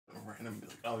and then be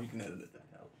like, oh, you can edit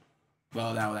that out.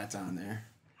 Well, now that's on there.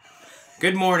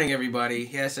 Good morning, everybody.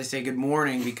 Yes, I say good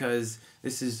morning because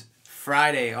this is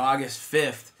Friday, August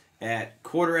 5th at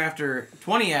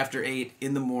 20 after 8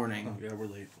 in the morning. Oh, yeah, we're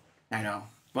late. I know.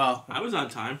 Well, I was on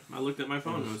time. I looked at my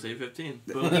phone and it was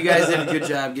 8:15. You guys did a good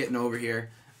job getting over here.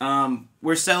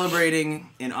 We're celebrating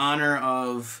in honor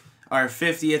of our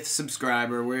 50th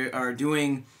subscriber. We are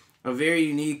doing a very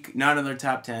unique, not another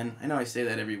top 10. I know I say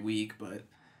that every week, but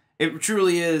it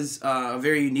truly is a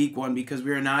very unique one because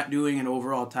we are not doing an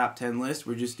overall top 10 list.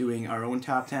 We're just doing our own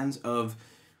top 10s of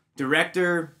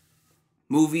director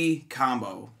movie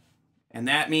combo. And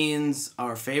that means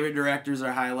our favorite directors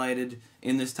are highlighted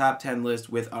in this top 10 list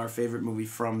with our favorite movie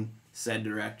from said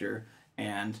director.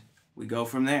 And we go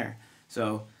from there.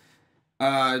 So,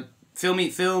 Film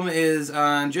Eat Film is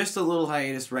on just a little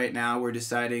hiatus right now. We're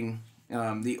deciding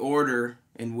the order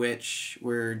in which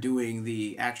we're doing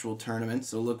the actual tournament.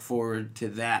 So look forward to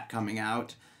that coming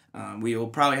out. We will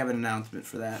probably have an announcement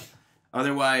for that.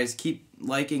 Otherwise, keep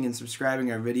liking and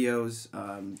subscribing our videos.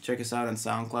 Check us out on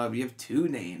SoundCloud. We have 2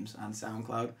 names on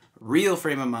SoundCloud. Real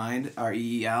Frame of Mind,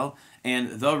 REEL, and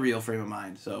The Real Frame of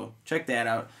Mind. So check that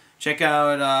out. Check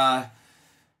out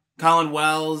Colin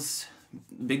Wells,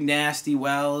 Big Nasty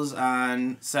Wells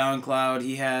on SoundCloud.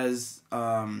 He has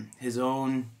his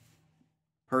own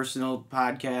personal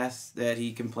podcast that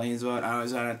he complains about. I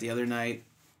was on it the other night.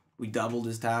 We doubled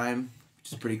his time,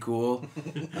 which is pretty cool.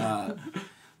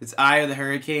 It's Eye of the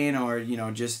Hurricane, or,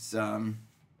 just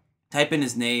type in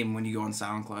his name when you go on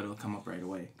SoundCloud. It'll come up right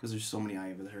away, because there's so many Eye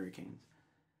of the Hurricanes.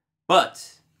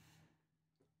 But,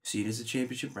 seeing as a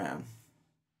championship round,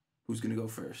 who's going to go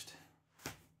first?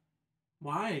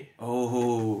 Why?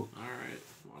 Oh. Alright,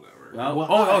 whatever. Well,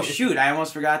 oh, shoot. I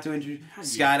almost forgot to introduce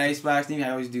Scott Icebox name.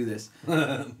 I always do this.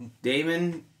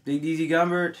 Damon, Big DZ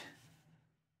Gumbert,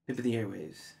 Pimp of the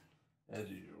Airwaves. As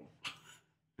usual.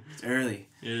 It's early.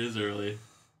 It is early.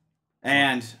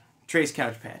 And Trace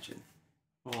Couch Patchin.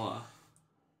 Well,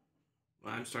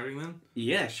 I'm starting then?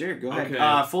 Yeah, sure. Go ahead.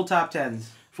 Okay. Full top 10s.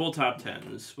 Full top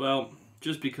 10s. Well,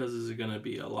 just because this is going to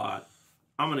be a lot,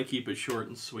 I'm going to keep it short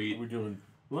and sweet. We're doing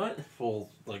What?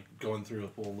 full, going through a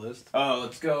full list. Oh,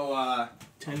 let's go,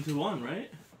 10 to 1,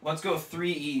 right? let's go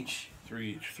 3 each.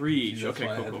 3 each. 3 each. That's Okay,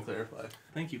 why I cool, had to cool. clarify.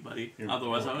 Thank you, buddy. You're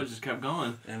Otherwise, I welcome. would have just kept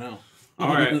going. I know.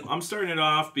 Alright, I'm starting it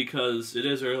off because it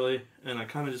is early, and I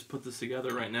kind of just put this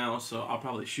together right now, so I'll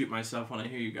probably shoot myself when I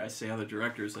hear you guys say other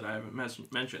directors that I haven't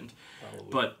mentioned.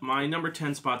 Probably. But my number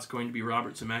 10 spot's going to be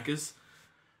Robert Zemeckis.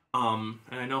 And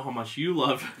I know how much you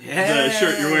love the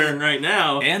shirt you're wearing right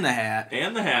now. And the hat.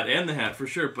 And the hat, for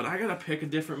sure. But I gotta pick a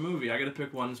different movie. I gotta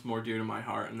pick one that's more dear to my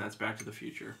heart, and that's Back to the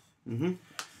Future.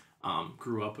 Mm-hmm.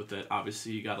 Grew up with it.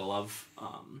 Obviously, you gotta love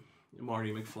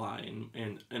Marty McFly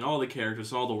and all the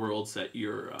characters, all the worlds that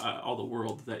you're,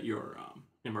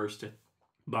 immersed in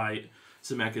by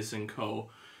Zemeckis and co.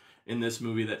 in this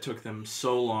movie that took them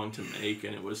so long to make,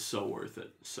 and it was so worth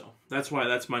it. So that's why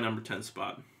that's my number 10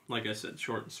 spot. Like I said,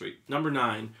 short and sweet. Number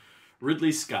 9,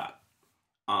 Ridley Scott.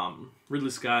 Ridley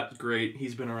Scott, great.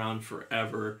 He's been around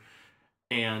forever.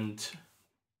 And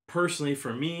personally,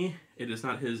 for me, it is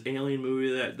not his Alien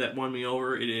movie that won me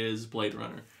over. It is Blade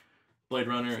Runner. Blade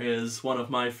Runner is one of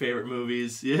my favorite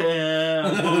movies.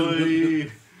 Yeah, boy. You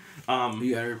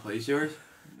gotta replace yours?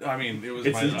 I mean, it was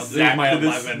It's my exactly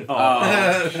this- 11.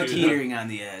 Oh, shoot. teetering on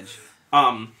the edge.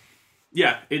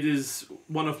 Yeah, it is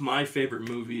one of my favorite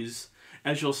movies.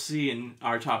 As you'll see in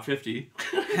our top 50.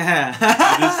 This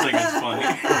thing is funny.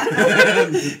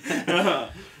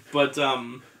 But,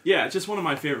 yeah, it's just one of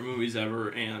my favorite movies ever,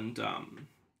 and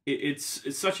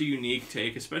it's such a unique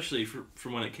take, especially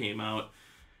from when it came out,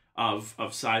 of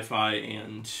sci-fi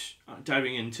and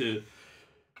diving into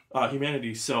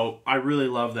humanity. So I really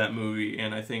love that movie,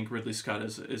 and I think Ridley Scott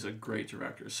is a great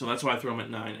director. So that's why I throw him at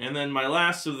 9. And then my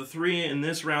last of the 3 in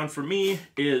this round for me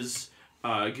is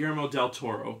Guillermo del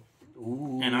Toro.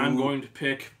 Ooh. And I'm going to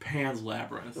pick Pan's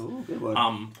Labyrinth. Ooh, good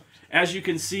one. As you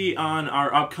can see on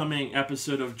our upcoming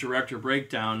episode of Director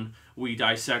Breakdown, we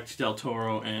dissect Del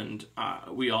Toro and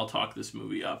we all talk this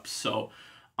movie up. So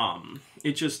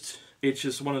it's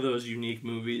just one of those unique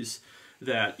movies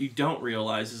that you don't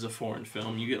realize is a foreign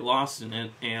film. You get lost in it,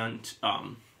 and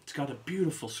it's got a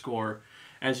beautiful score,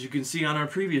 as you can see on our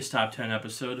previous top 10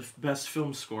 episode of Best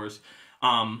Film Scores,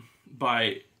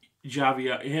 by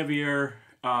Javier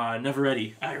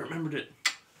Neveretti. I remembered it.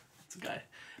 That's a guy.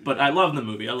 But I love the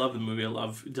movie. I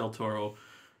love Del Toro.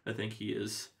 I think he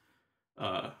is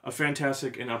a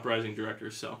fantastic and uprising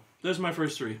director. So those are my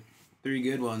first 3. 3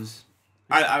 good ones.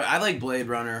 I like Blade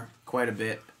Runner quite a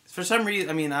bit. For some reason,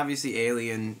 I mean, obviously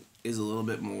Alien is a little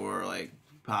bit more, like,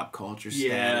 pop culture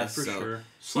Yeah, status. for so sure.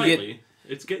 Slightly.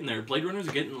 It's getting there. Blade Runner's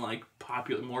getting like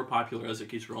more popular as it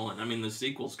keeps rolling. I mean, the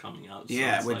sequel's coming out. So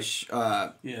yeah, it's which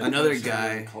Yeah, another it's considered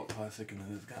guy. a cult classic, and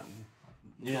it has gotten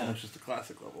Yeah. almost just a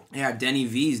classic level. Yeah, Denny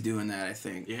V's doing that, I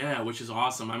think. Yeah, which is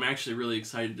awesome. I'm actually really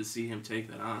excited to see him take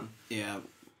that on. Yeah,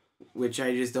 which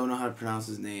I just don't know how to pronounce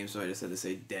his name, so I just had to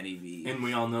say Denny V. And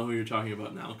we all know who you're talking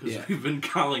about now because Yeah. we've been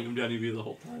calling him Denny V the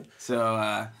whole time.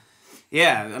 So,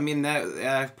 yeah, I mean,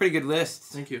 that pretty good list.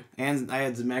 Thank you. And I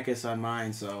had Zemeckis on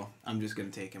mine, so I'm just going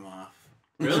to take him off.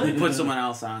 Really? Put someone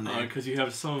else on there. Because you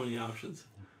have so many options.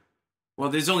 Well,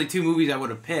 there's only two movies I would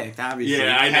have picked, obviously.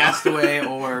 Yeah, I know. Castaway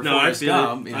or No, I Forrest feel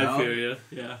Gump, you. you know? I feel you.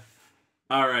 Yeah.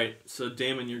 All right. So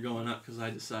Damon, you're going up because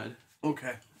I decide.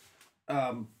 Okay.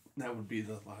 That would be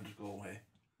the logical way.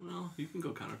 Well, you can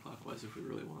go counterclockwise if we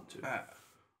really want to.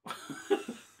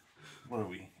 What are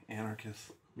we?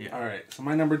 Anarchists? Yeah. All right. So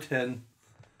my number 10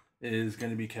 is going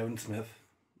to be Kevin Smith.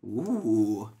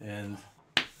 Ooh. And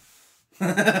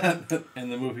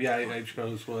and the movie I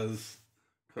chose was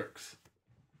Clerks.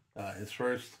 His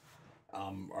first,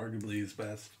 arguably his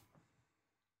best.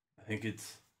 I think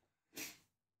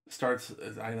starts.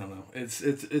 I don't know. It's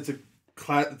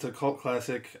a cult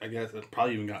classic. I guess it's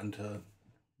probably even gotten to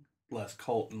less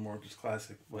cult and more just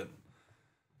classic. But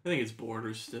I think it's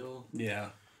Borders still. yeah,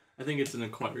 I think it's an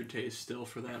acquired taste still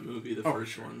for that movie, the Oh,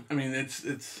 first sure. one. I mean,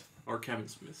 it's Or Kevin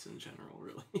Smith's in general,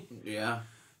 really. Yeah.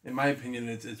 in my opinion,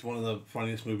 it's one of the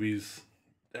funniest movies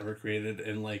ever created,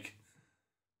 and like,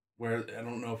 where I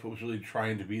don't know if it was really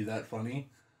trying to be that funny,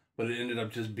 but it ended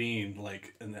up just being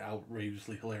like an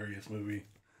outrageously hilarious movie.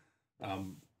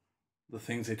 The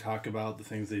things they talk about, the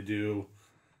things they do,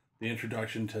 the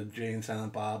introduction to Jay and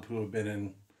Silent Bob, who have been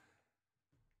in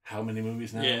how many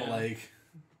movies now? Yeah. Like,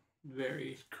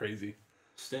 Very crazy.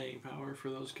 staying power for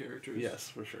those characters. Yes,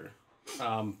 for sure.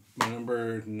 My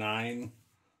number 9.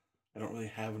 I don't really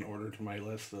have an order to my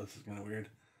list, so this is kind of weird.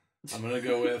 I'm gonna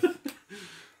go with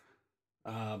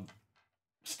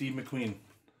Steve McQueen,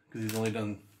 because he's only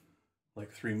done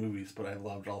like 3 movies, but I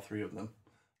loved all 3 of them,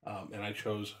 and I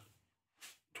chose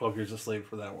 12 Years a Slave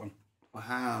for that one.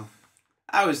 Wow.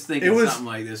 I was thinking something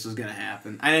like this was going to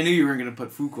happen. And I knew you weren't going to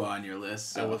put Fuqua on your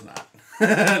list. So. I was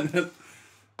not.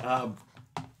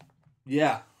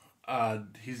 Yeah,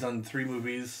 he's done 3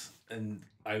 movies, and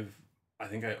I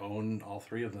think I own all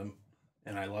 3 of them,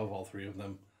 and I love all 3 of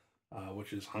them,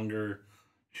 which is Hunger,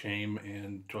 Shame,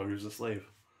 and 12 Years a Slave.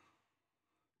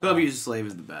 12 Years a Slave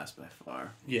is the best by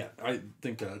far. Yeah, I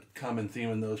think the common theme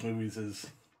in those movies is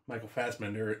Michael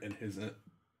Fassbender and his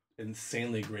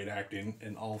insanely great acting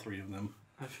in all 3 of them.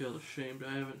 I feel ashamed.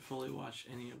 I haven't fully watched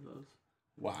any of those.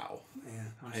 Wow. Yeah.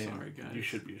 I'm sorry, guys. You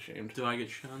should be ashamed. Do I get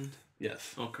shunned?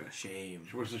 Yes. Okay. Shame.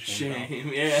 Where's the shame bell?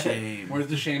 Shame. Yeah. Shame. Where's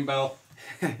the shame bell?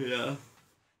 Yeah.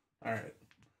 All right.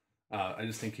 I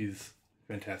just think he's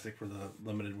fantastic for the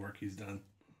limited work he's done.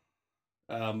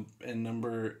 And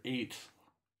number 8,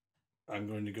 I'm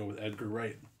going to go with Edgar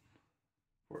Wright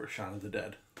for Shaun of the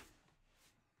Dead.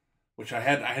 Which I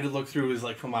had to look through his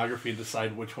like filmography and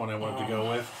decide which one I wanted to go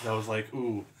with. I was like,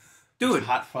 ooh, Dude,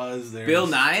 Hot Fuzz. There's Bill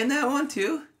Nye in that one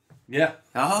too? Yeah.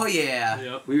 Oh, yeah.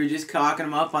 Yep. We were just cocking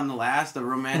him up on the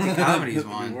romantic comedies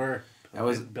one. We were. That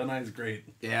was- Bill Nye's great.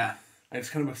 Yeah. I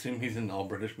just kind of assume he's in all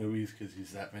British movies because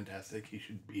he's that fantastic. He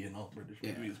should be in all British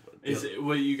Yeah. movies. But Is it,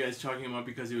 what are you guys talking about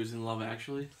because he was in Love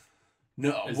Actually?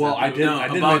 no, Is well, that I the- did. No, I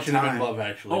did About mention him in Time. Love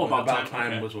Actually. Oh, but About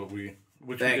Time, okay. was what we.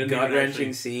 Which we That didn't gut even wrenching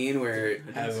actually scene where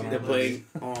have on they're our playing. list.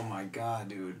 Oh my god,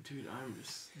 dude. Dude, I'm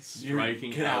just You're- striking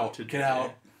get out out, today. get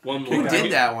out. One Who more.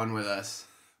 did that one with us?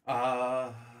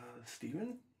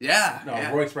 Steven? Yeah. No,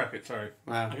 yeah. Royce Brackett. Sorry,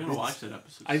 Wow. I gotta watch that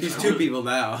episode. I He's just- 2 people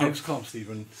I now. just call him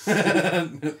Steven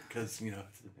because it's the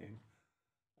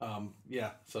name.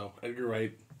 Yeah. So Edgar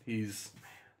Wright, he's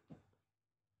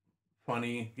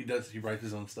funny. He writes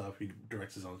his own stuff. He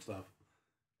directs his own stuff.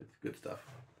 It's good stuff.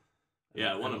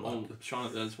 Yeah, I love it. Shaun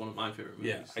of the Dead is one of my favorite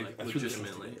movies. Yeah, like, I threw this list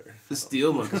legitimately. together, The so.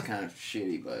 Steelbook is kind of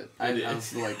shitty, but I It is.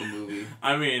 still like the movie.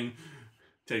 I mean,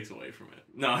 takes away from it.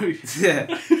 No, Yeah.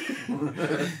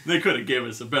 they could have given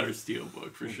us a better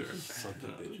Steelbook for sure.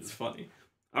 Something bitches. It's funny.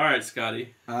 All right,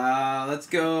 Scotty. Let's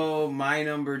go my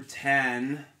number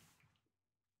 10.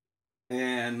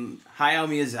 And Hayao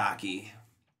Miyazaki.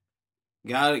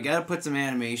 Gotta put some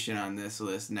animation on this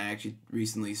list. And I actually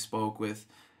recently spoke with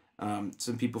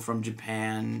some people from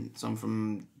Japan, some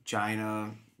from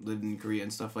China, lived in Korea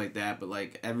and stuff like that. But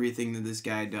like everything that this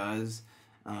guy does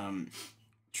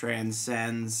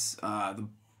transcends the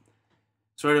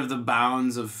sort of the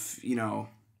bounds of,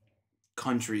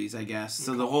 countries, I guess.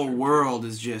 So the whole world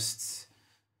is just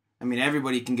I mean,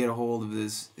 everybody can get a hold of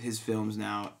his films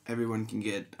now. Everyone can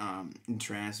get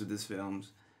entranced with his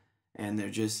films, and they're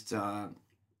just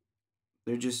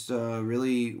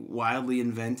really wildly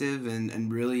inventive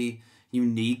and really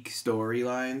unique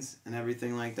storylines and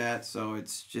everything like that. So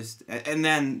it's just, and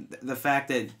then the fact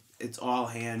that it's all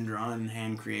hand drawn,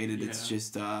 hand created. It's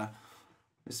just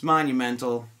it's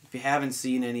monumental. If you haven't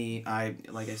seen any,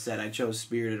 like I said, I chose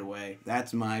Spirited Away.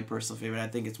 That's my personal favorite. I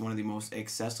think it's one of the most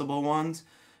accessible ones.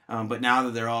 But now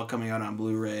that they're all coming out on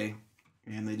Blu-ray,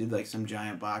 and they did like some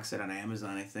giant box set on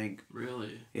Amazon, I think.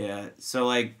 Really? Yeah. So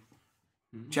like,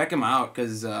 check them out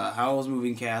because Howl's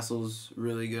Moving Castle's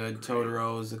really good. Great.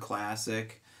 Totoro is a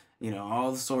classic. You know, all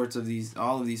of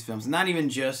these films. Not even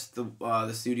just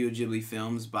the Studio Ghibli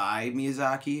films by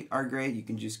Miyazaki are great. You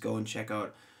can just go and check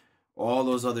out all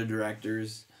those other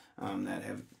directors that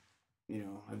have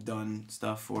done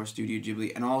stuff for Studio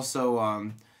Ghibli, and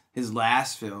also his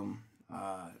last film,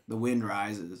 The Wind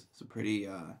Rises. It's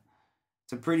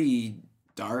a pretty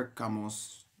dark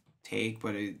almost take,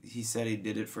 but he said he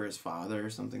did it for his father or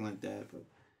something like that. But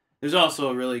there's also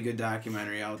a really good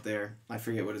documentary out there. I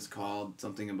forget what it's called.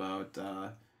 Something about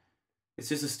it's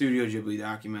just a Studio Ghibli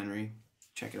documentary.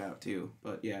 Check it out too.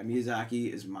 But yeah,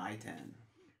 Miyazaki is my 10.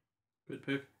 Good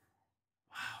pick.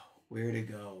 Wow, where to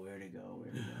go?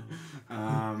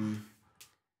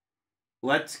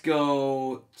 Let's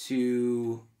go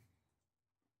to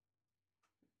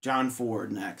John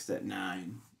Ford next at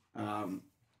 9.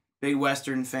 Big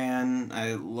Western fan.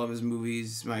 I love his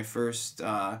movies. My first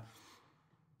time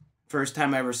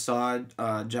I ever saw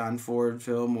a John Ford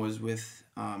film was with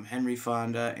Henry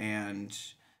Fonda and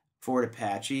Ford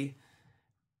Apache,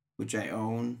 which I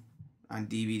own on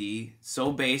DVD.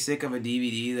 So basic of a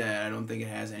DVD that I don't think it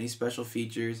has any special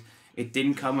features. It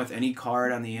didn't come with any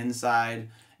card on the inside,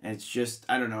 and it's just,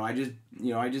 I don't know, I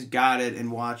just got it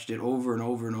and watched it over and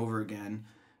over and over again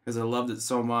because I loved it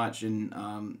so much.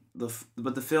 And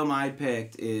but the film I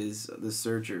picked is The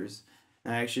Searchers.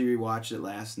 And I actually rewatched it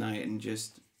last night and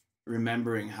just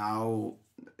remembering how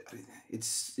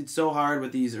it's so hard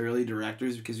with these early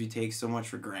directors because we take so much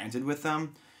for granted with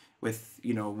them. With,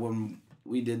 when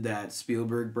we did that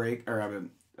Spielberg break, or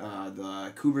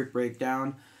the Kubrick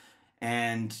breakdown,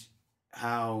 and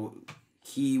how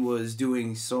he was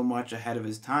doing so much ahead of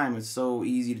his time. It's so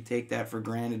easy to take that for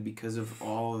granted because of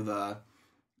all of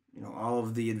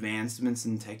the advancements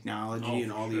in technology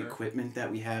and all the equipment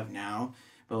that we have now.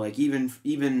 But like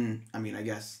even I mean, I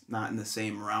guess not in the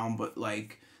same realm, but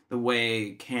like the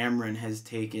way Cameron has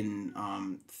taken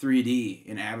 3D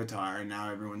in Avatar, and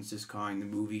now everyone's just calling the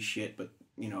movie shit, but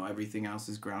everything else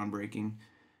is groundbreaking,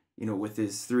 with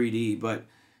his 3D. But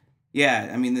yeah,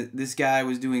 I mean, this guy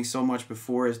was doing so much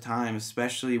before his time,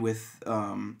 especially with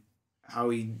how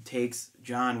he takes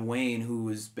John Wayne, who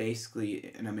was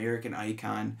basically an American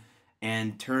icon,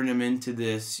 and turned him into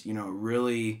this,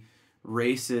 really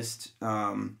racist,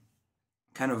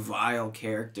 kind of vile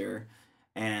character,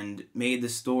 and made the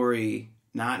story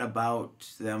not about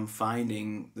them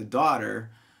finding the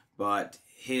daughter, but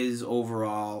his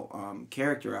overall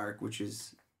character arc, which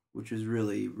is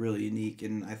really, really unique.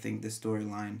 And I think the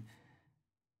storyline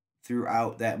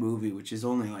throughout that movie, which is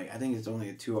only I think it's only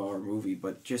a 2-hour movie,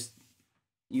 but just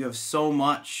you have so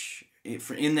much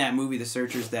in that movie, The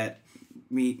Searchers, that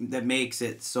makes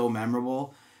it so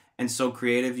memorable and so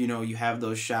creative. You have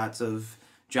those shots of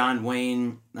John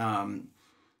Wayne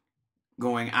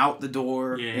going out the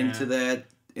door into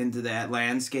that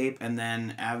landscape, and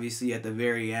then obviously at the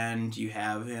very end you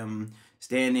have him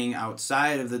standing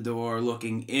outside of the door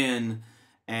looking in,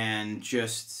 and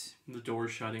just the door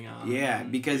shutting on. Yeah,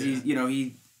 because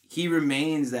he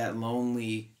remains that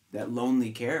lonely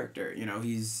character.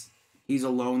 He's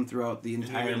alone throughout the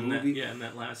entire movie. In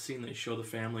that last scene, they show the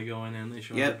family going in. They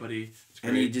show everybody. It's great.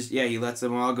 And he lets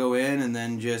them all go in, and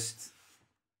then just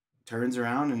turns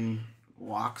around and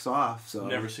walks off. So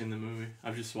never seen the movie.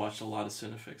 I've just watched a lot of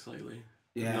Cinefix lately.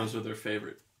 Yeah, and those are their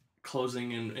favorite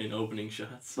closing and opening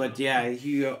shots. So. But yeah,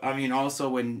 also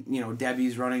when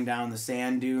Debbie's running down the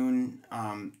sand dune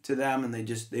to them, and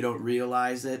they don't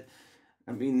realize it.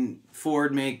 I mean,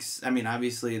 Ford makes,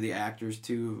 obviously the actors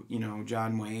too,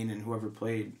 John Wayne and whoever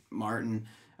played Martin,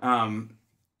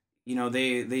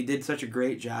 they did such a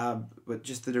great job, but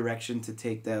just the direction to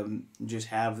take them, just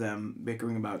have them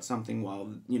bickering about something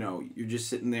while, you're just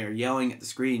sitting there yelling at the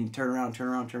screen, turn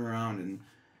around. And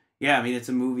yeah, it's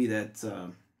a movie that,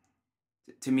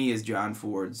 to me, is John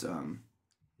Ford's his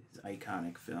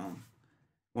iconic film.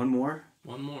 One more,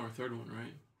 third one,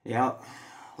 right? Yeah.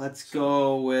 Let's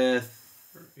go with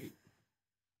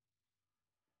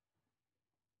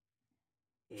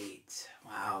 8.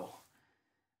 Wow.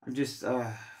 I'm just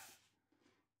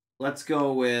let's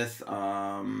go with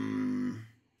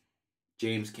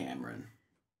James Cameron.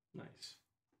 Nice.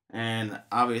 And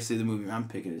obviously the movie I'm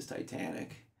picking is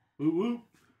Titanic. Woo woo.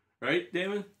 Right,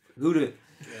 Damon? Who'd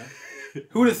Yeah.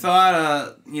 have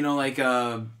thought like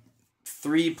a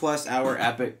 3+ hour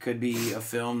epic could be a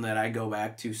film that I go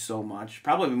back to so much.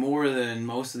 Probably more than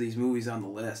most of these movies on the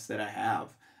list that I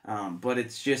have. But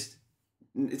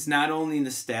it's not only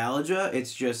nostalgia,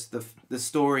 it's just the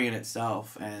story in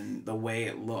itself and the way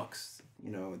it looks.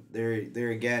 There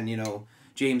again,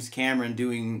 James Cameron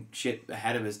doing shit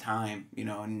ahead of his time,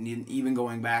 and even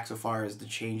going back so far as to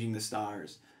changing the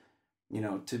stars,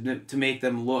 to make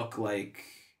them look like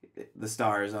the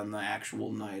stars on the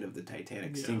actual night of the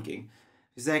Titanic sinking.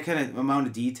 It's that kind of amount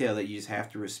of detail that you just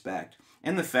have to respect.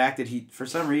 And the fact that for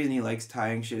some reason, he likes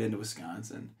tying shit into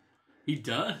Wisconsin. He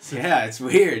does. Yeah, it's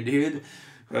weird, dude.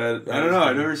 But I don't know.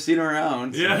 I've never seen him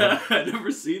around. So. Yeah, I've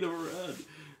never seen him around.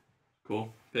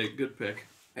 Cool. Good pick.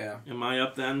 Yeah. Am I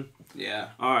up then? Yeah.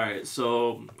 All right,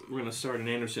 so we're going to start an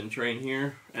Anderson train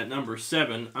here. At number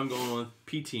 7, I'm going with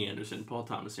P.T. Anderson, Paul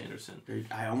Thomas Anderson.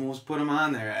 I almost put him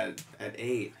on there at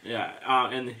 8. Yeah,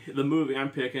 and the movie I'm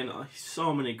picking,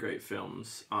 so many great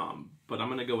films, but I'm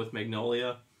going to go with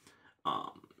Magnolia.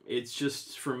 It's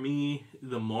just, for me,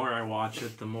 the more I watch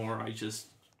it, the more I just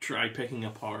try picking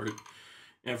apart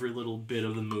every little bit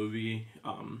of the movie,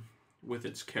 with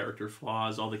its character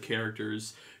flaws, all the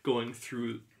characters going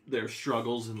through their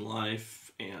struggles in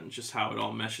life, and just how it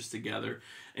all meshes together.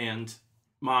 And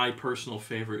my personal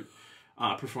favorite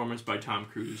performance by Tom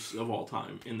Cruise of all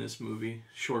time in this movie,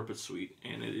 short but sweet,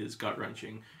 and it is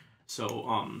gut-wrenching.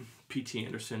 So P.T.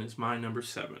 Anderson is my number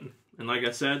 7. And like I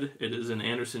said, it is an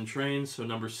Anderson train, so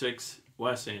number 6,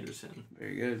 Wes Anderson.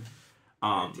 Very good.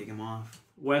 Take him off.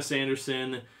 Wes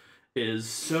Anderson is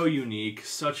so unique,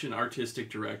 such an artistic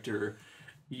director.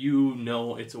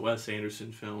 It's a Wes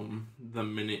Anderson film the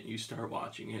minute you start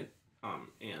watching it.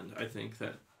 And I think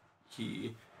that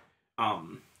he,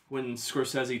 when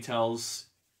Scorsese tells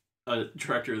a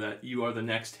director that you are the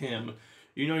next him,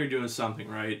 you're doing something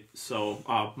right.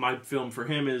 So my film for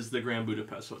him is The Grand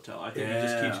Budapest Hotel. I think he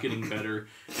just keeps getting better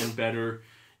and better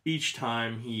each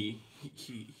time he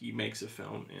makes a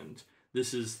film, and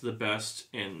this is the best.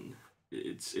 And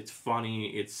it's funny,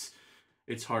 it's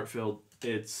heartfelt,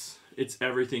 it's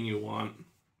everything you want,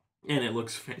 and it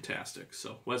looks fantastic.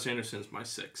 So Wes Anderson's my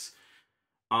 6.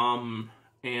 And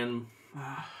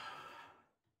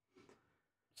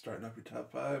Starting up your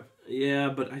top 5. yeah,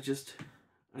 but I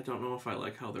don't know if I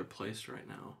like how they're placed right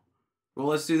now. Well,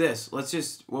 let's do this. Let's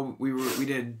just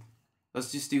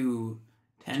let's just do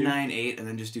 10, 9, 8, and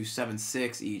then just do 7,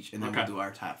 6 each, and then we'll do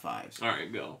our top 5s. All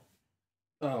right, go.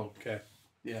 Oh, okay.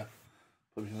 Yeah.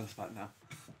 Put me on the spot now.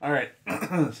 All right.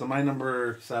 So my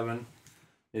number 7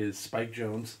 is Spike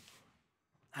Jonze.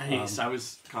 Nice. I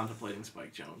was contemplating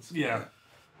Spike Jonze. Yeah.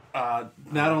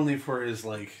 Not only for his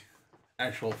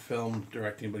actual film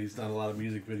directing, but he's done a lot of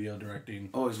music video directing.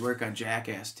 Oh, his work on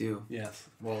Jackass too. Yes.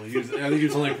 Well, I think he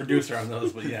was only a producer on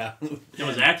those, but yeah. It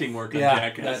was acting work on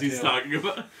Jackass he's talking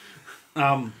about.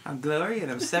 I'm Glory,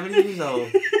 and I'm 70 years old,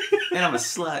 and I'm a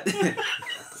slut.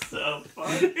 So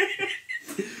funny.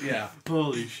 Yeah.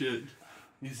 Holy shit.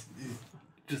 He's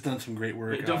just done some great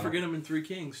work. Hey, don't forget him in Three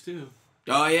Kings, too.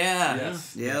 Oh, yeah.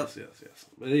 Yes. Yep. Yes.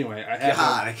 But anyway, I have...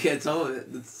 God, I can't tell.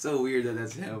 It's so weird that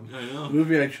that's him. I know. The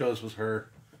movie I chose was Her.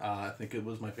 I think it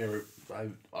was my favorite,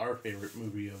 our favorite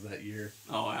movie of that year.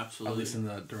 Oh, absolutely. At least in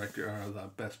the director or the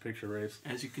Best Picture race.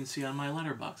 As you can see on my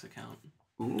Letterboxd account.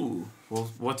 Ooh. Well,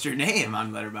 what's your name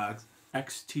on Letterboxd?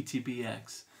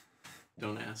 XTTBX.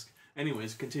 Don't ask.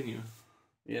 Anyways, continue.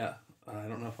 Yeah. I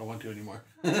don't know if I want to anymore.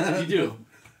 You do.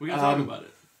 We gotta talk about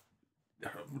it.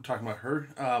 We're talking about Her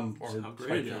or How great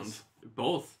Spike it is. Jonze?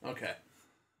 Both. Okay.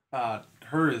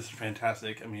 Her is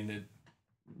fantastic. I mean,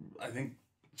 I think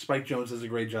Spike Jonze does a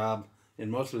great job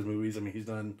in most of his movies. I mean, he's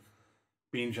done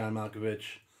Being John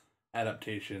Malkovich,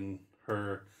 Adaptation,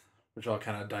 Her, which all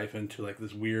kind of dive into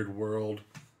this weird world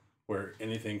where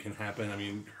anything can happen. I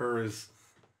mean, Her is...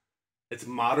 It's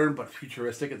modern but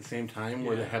futuristic at the same time,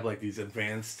 where they have these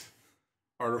advanced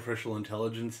artificial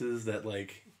intelligences that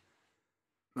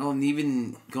Well, and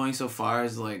even going so far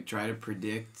as try to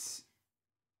predict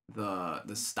the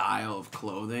style of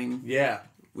clothing. Yeah.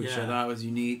 Which I thought was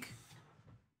unique.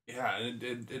 Yeah, and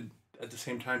it at the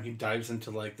same time he dives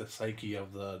into the psyche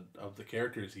of the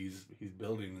characters he's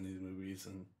building in these movies,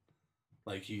 and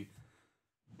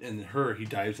in Her he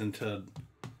dives into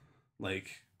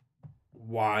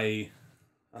why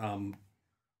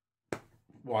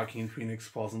Joaquin Phoenix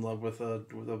falls in love with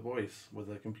a voice,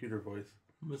 with a computer voice.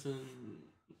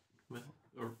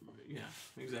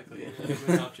 Exactly. Yeah.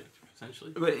 With object.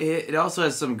 essentially. But it also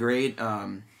has some great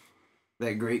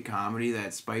that great comedy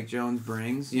that Spike Jonze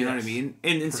brings. You know what I mean?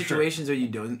 And in situations where you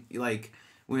don't like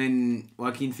when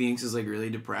Joaquin Phoenix is like really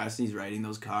depressed and he's writing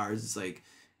those cards, it's like,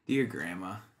 dear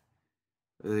grandma,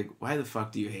 like, why the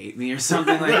fuck do you hate me or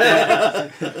something like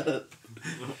that.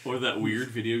 Or that weird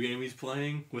video game he's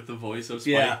playing with the voice of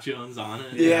Spike Jonze on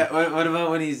it. Yeah. What about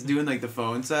when he's doing like the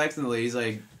phone sex and the lady's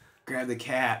like, grab the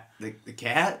cat, the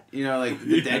cat, you know, like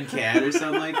the dead cat or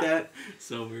something like that.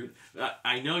 So weird.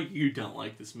 I know you don't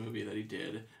like this movie that he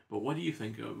did, but what do you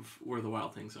think of Where the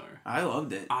Wild Things Are? I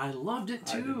loved it. I loved it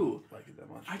too. I didn't like it that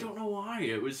much. I don't know why.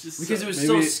 It was just because it was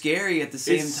so scary at the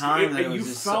same time that it was you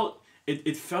just felt.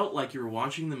 It felt like you were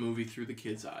watching the movie through the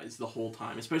kid's eyes the whole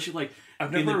time, especially like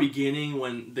in the beginning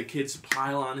when the kids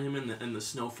pile on him in the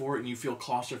snow fort and you feel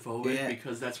claustrophobic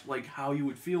because that's like how you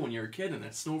would feel when you're a kid and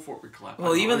that snow fort would collapse.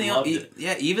 Well, even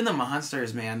even the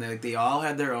monsters, man, they all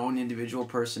had their own individual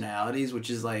personalities, which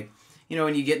is like, you know,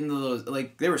 when you get into those,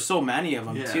 like, there were so many of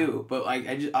them too. But like,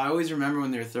 I always remember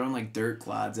when they were throwing like dirt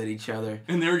clods at each other,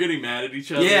 and they were getting mad at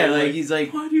each other. Yeah, like he's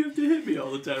like, why do you have to hit me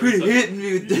all the time? Quit hitting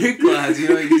me with dirt clods, you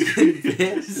know, like he's getting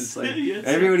pissed. It's like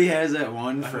everybody has that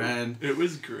one friend. It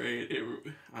was great.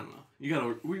 I don't know. You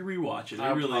gotta rewatch it.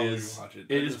 It really is.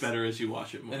 It is better as you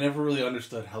watch it more. I never really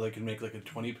understood how they could make like a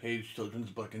 20-page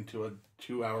children's book into a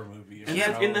 2-hour movie. And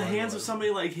yeah, in the hands of somebody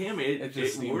like him, it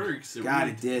works.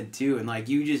 It did too, and like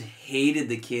you just hated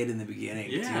the kid in the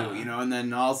beginning too, you know, and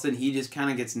then all of a sudden he just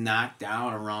kind of gets knocked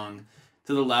down or wrung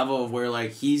to the level of where like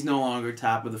he's no longer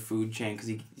top of the food chain because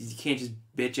he can't just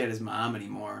bitch at his mom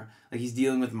anymore. Like he's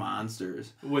dealing with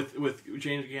monsters. With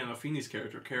James Gandolfini's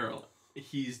character Carol,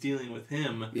 he's dealing with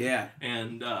him. Yeah,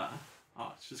 and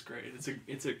it's just great. It's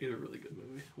a really good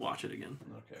movie. Watch it again.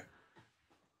 Okay.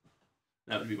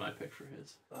 That would be my pick for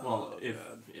his.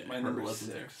 My number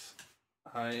 6.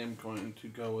 I am going to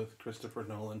go with Christopher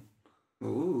Nolan.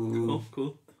 Ooh,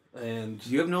 cool. And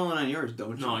you have Nolan on yours,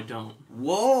 don't you? No, I don't.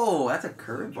 Whoa, that's a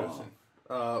curveball.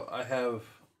 I have,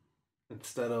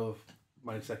 instead of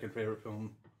my second favorite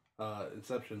film,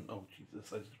 Inception. Oh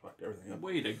Jesus, I just fucked everything up.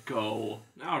 Way to go!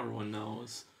 Now everyone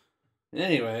knows.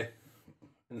 Anyway,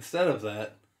 instead of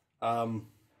that, I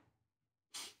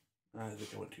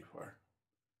think I went too far.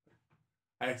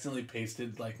 I accidentally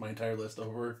pasted like my entire list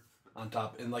over on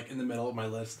top in the middle of my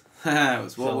list.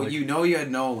 You know you had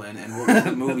Nolan, and what was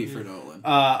the movie for Nolan?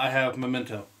 I have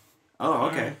Memento. Oh,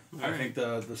 okay. All right. I think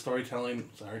the storytelling.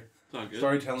 Sorry, it's not good.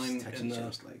 Storytelling in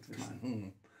the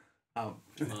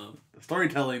the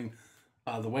storytelling,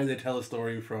 the way they tell a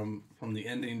story from the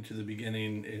ending to the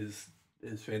beginning is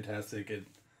fantastic. It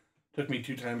took me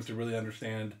 2 times to really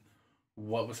understand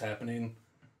what was happening,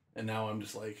 and now I'm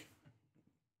just like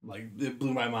it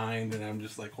blew my mind, and I'm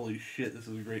just like, holy shit, this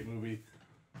is a great movie.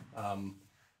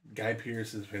 Guy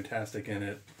Pearce is fantastic in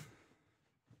it.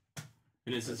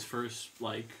 And it's his first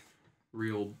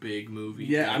real big movie.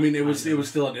 Yeah, I mean it was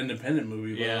still an independent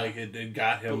movie, but yeah. it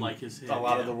got him a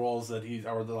lot of the roles that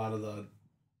a lot of the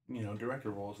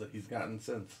director roles that he's gotten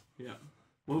since. Yeah.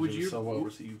 What would you so well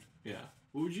received? Yeah.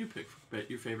 What would you pick for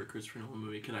your favorite Christopher Nolan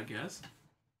movie? Can I guess?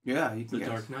 Yeah, you can guess.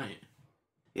 The Dark Knight.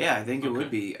 Yeah, I think it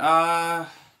would be.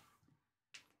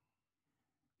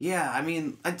 Yeah, I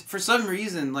mean, for some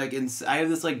reason, I have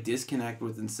this disconnect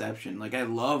with Inception. I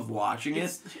love watching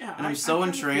it, and I'm so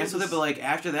entranced with it. But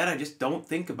after that, I just don't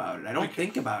think about it. I don't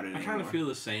think about it anymore. I kind of feel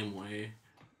the same way.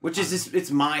 Which is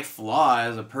it's my flaw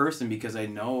as a person because I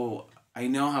know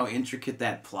how intricate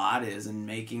that plot is and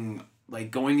making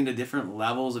going into different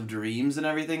levels of dreams and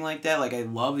everything like that. I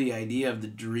love the idea of the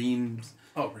dreams.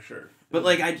 Oh, for sure. But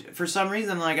for some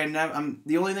reason, I'm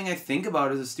the only thing I think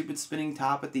about is a stupid spinning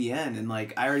top at the end, and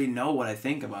I already know what I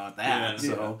think about that. Yeah,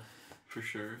 so, for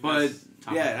sure. But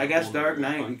I guess Dark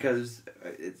Knight because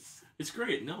it's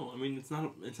great. No, I mean it's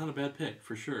not a bad pick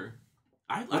for sure.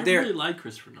 I really like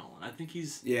Christopher Nolan. I think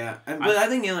he's I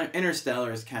think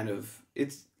Interstellar is kind of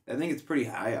I think it's pretty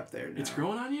high up there now. It's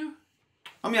growing on you?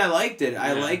 I mean, I liked it.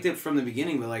 I liked it from the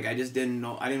beginning, but I just didn't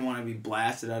know. I didn't want to be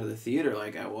blasted out of the theater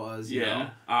like I was. You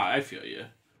know? I feel you.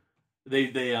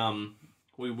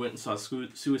 We went and saw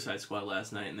Suicide Squad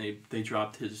last night, and they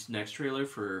dropped his next trailer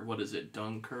for what is it,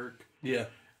 Dunkirk? Yeah.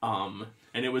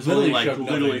 And it was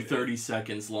literally 30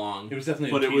 seconds long. It was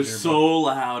definitely, but it was so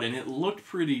loud, and it looked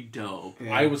pretty dope.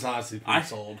 Yeah. I was honestly pretty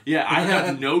sold. Yeah, I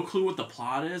have no clue what the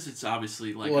plot is. It's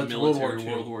obviously a military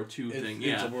World War II thing.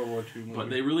 It's a World War II movie. But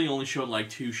they really only showed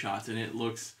 2 shots, and it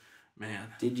looks, man.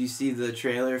 Did you see the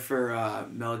trailer for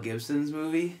Mel Gibson's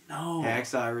movie? No.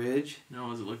 Hacksaw Ridge? No,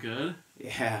 does it look good?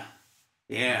 Yeah.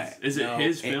 Yeah. Is it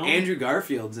his film? Andrew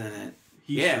Garfield's in it.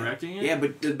 He's directing it? Yeah,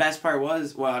 but the best part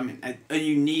was, well, I mean, a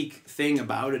unique thing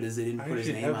about it is they didn't put his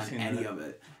name on any of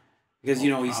it. Because,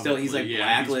 you know, he's like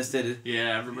blacklisted.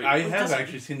 Everybody. I have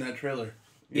actually seen that trailer.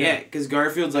 Yeah, because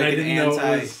Garfield's like an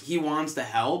anti... He wants to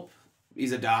help.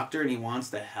 He's a doctor and he wants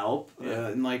to help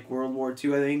in like World War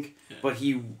II, I think. Yeah. But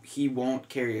he won't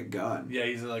carry a gun. Yeah,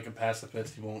 he's like a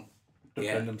pacifist. He won't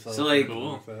defend himself. So like,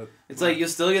 it's like you'll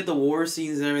still get the war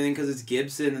scenes and everything because it's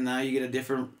Gibson, and now you get a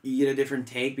different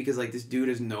take because like this dude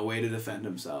has no way to defend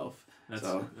himself.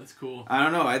 That's cool. I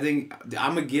don't know. I think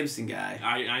I'm a Gibson guy.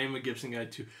 I am a Gibson guy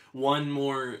too. One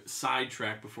more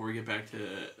sidetrack before we get back to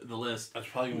the list. That's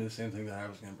probably gonna be the same thing that I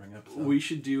was gonna bring up. So. We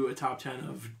should do a top 10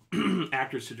 of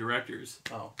actors to directors.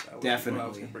 Oh, that was definitely. What I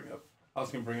was gonna bring up. I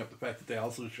was gonna bring up the fact that they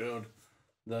also showed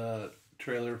the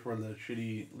trailer for the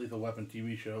shitty Lethal Weapon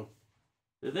TV show.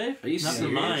 Did they? Are you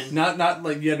serious? Mine. Not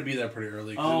like you had to be there pretty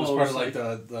early. It was part of like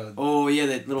the that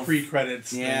little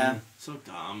pre-credits. Yeah. Thing. So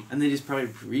dumb. And they just probably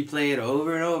replay it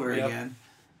over and over again.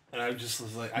 And I just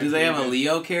was like, do they have a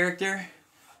Leo character?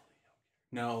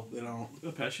 No, they don't.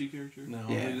 A Pesci character? No,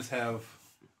 they just have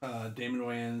Damon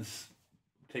Wayans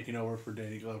taking over for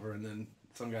Danny Glover, and then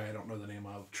some guy I don't know the name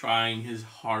of. Trying his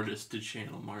hardest to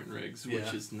channel Martin Riggs,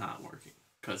 which is not working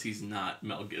because he's not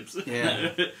Mel Gibson.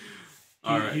 Yeah.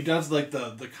 He does like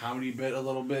the comedy bit a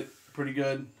little bit pretty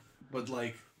good, but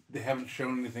like they haven't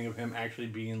shown anything of him actually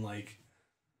being like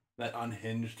that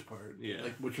unhinged part. Yeah.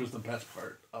 Like which was the best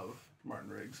part of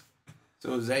Martin Riggs.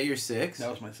 So is that your 6?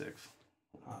 That was my 6.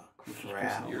 Oh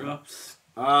crap. You're up.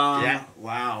 Yeah.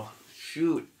 Wow.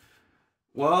 Shoot.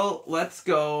 Well, let's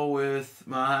go with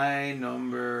my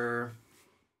number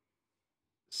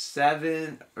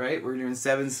 7. Right? We're doing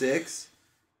 7, 6.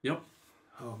 Yep.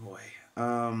 Oh boy.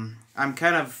 I'm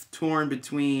kind of torn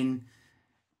between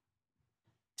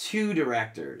 2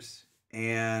 directors,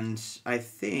 and I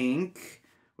think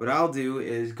what I'll do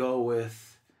is go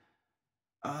with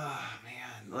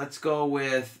let's go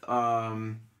with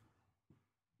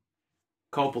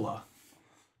Coppola.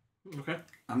 Okay.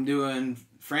 I'm doing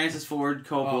Francis Ford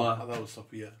Coppola. Oh, that was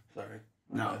Sophia. Sorry.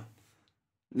 No.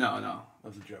 That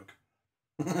was a joke.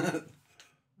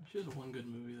 She has one good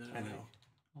movie that I know.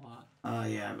 A lot.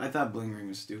 Yeah, I thought Bling Ring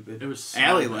was stupid. It was so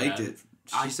Allie bad. liked it.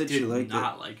 She said she liked it. I did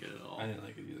not like it at all. I didn't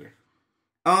like it either.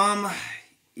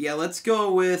 Yeah, let's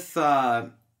go with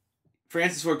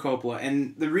Francis Ford Coppola.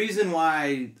 And the reason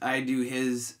why I do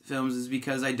his films is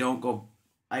because I don't go...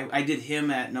 I did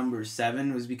him at number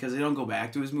 7 was because I don't go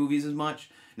back to his movies as much.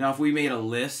 Now, if we made a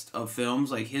list of films,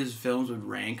 like his films would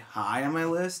rank high on my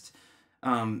list.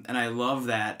 And I love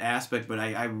that aspect, but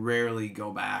I rarely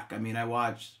go back. I mean, the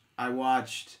last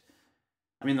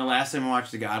time I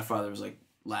watched The Godfather was like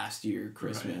last year,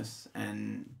 Christmas. Right.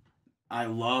 And I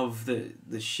love the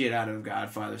shit out of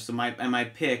Godfather. So my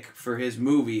pick for his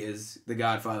movie is The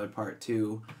Godfather Part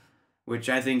 2, which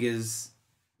I think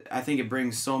it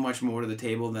brings so much more to the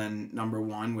table than number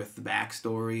 1 with the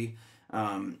backstory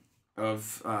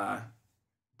of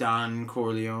Don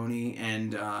Corleone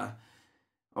and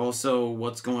also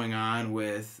what's going on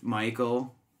with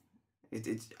Michael.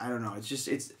 It's I don't know.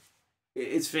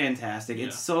 It's fantastic. Yeah.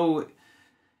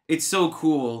 It's so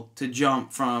cool to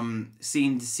jump from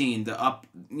scene to scene. Like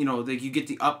you get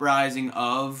the uprising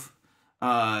of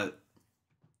De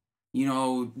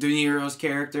Niro's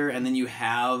character, and then you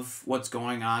have what's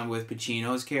going on with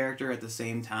Pacino's character at the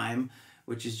same time,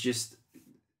 which is just,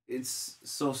 it's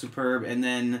so superb. And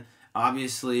then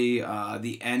obviously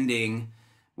the ending,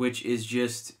 which is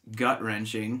just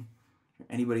gut-wrenching.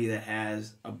 Anybody that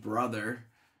has a brother,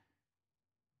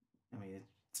 I mean,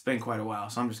 it's been quite a while,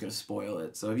 so I'm just going to spoil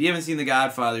it. So if you haven't seen The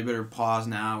Godfather, you better pause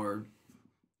now or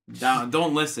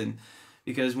don't listen,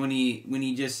 because when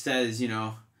he just says,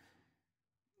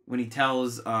 when he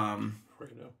tells Fredo.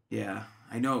 Yeah,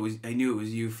 I knew it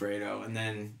was you, Fredo, and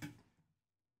then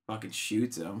fucking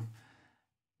shoots him,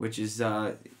 which is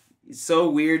it's so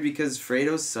weird because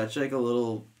Fredo's such like a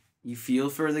little, you feel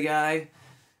for the guy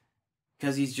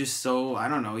because he's just so, I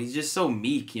don't know, he's just so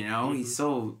meek,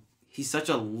 Mm-hmm. He's such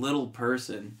a little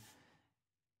person.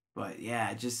 But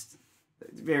yeah, just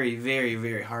very, very,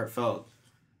 very heartfelt.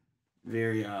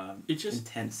 Very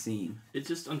intense scene. It's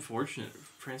just unfortunate.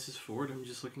 Francis Ford, I'm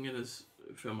just looking at his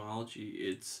filmology.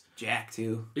 It's Jack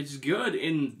too. It's good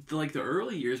in like the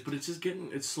early years, but it's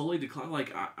slowly declining.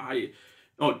 Like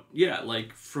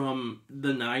like from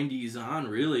the 90s on,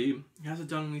 really, he hasn't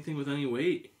done anything with any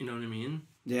weight. You know what I mean?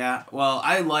 Yeah. Well,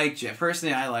 I like Jack.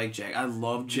 Personally, I like Jack. I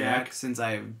love Jack since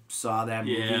I saw that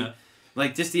movie. Yeah.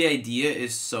 Like, just the idea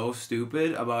is so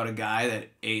stupid about a guy that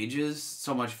ages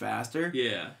so much faster.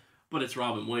 Yeah. But it's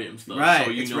Robin Williams, though. Right,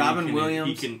 So it's Robin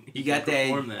Williams. He got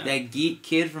can that geek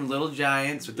kid from Little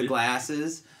Giants with the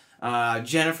glasses.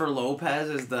 Jennifer Lopez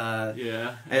as the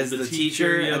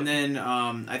teacher, yep. and then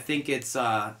I think it's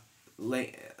is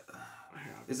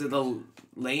it the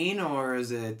Lane or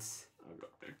is it I'll go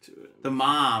back to it. the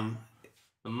mom?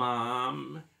 The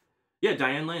mom. Yeah,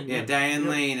 Diane Lane. Yeah, Diane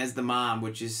Lane as the mom,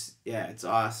 which is it's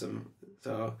awesome.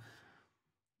 So.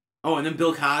 Oh, and then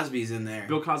Bill Cosby's in there.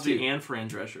 Bill Cosby too. and Fran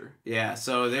Drescher. Yeah,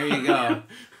 so there you go.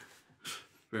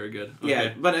 Very good. Okay.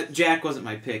 Yeah, but Jack wasn't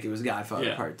my pick. It was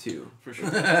Godfather Part 2. For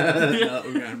sure.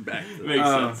 We're going back to Makes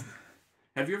sense.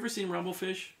 Have you ever seen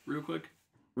Rumblefish, real quick?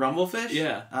 Rumblefish?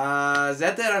 Yeah. Is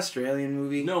that Australian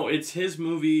movie? No, it's his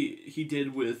movie he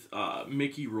did with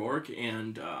Mickey Rourke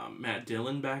and Matt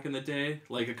Dillon back in the day,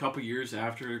 like a couple years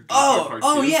after Part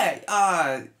 2.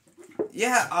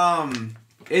 Yeah.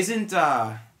 Isn't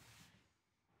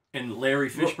And Larry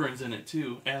Fishburne's in it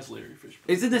too, as Larry Fishburne.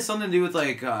 Isn't this something to do with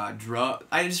like drug?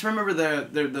 I just remember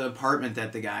the apartment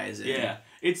that the guy is in. Yeah,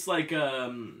 it's like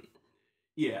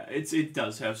it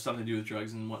does have something to do with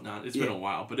drugs and whatnot. It's been a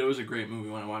while, but it was a great movie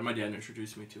when I watched. My dad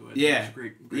introduced me to it. Yeah, it was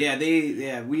great.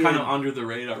 We kind of under the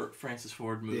radar Francis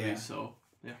Ford movie. Yeah. So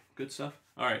yeah, good stuff.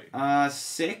 All right.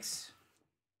 6.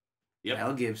 Yep.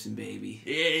 Mel Gibson, baby.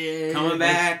 Yeah. Coming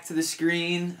back to the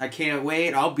screen. I can't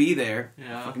wait. I'll be there.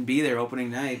 Yeah. I'll fucking be there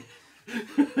opening night.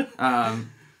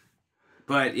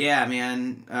 But yeah,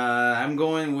 man. I'm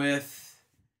going with.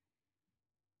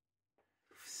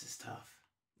 This is tough.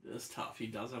 It's tough. He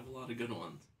does have a lot of good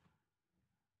ones.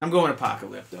 I'm going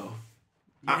Apocalypto.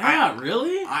 Yeah,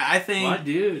 really? I think. My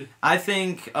dude. I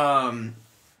think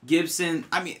Gibson.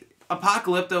 I mean,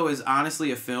 Apocalypto is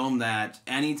honestly a film that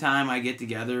anytime I get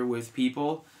together with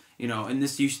people, and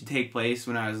this used to take place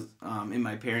when I was in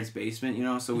my parents'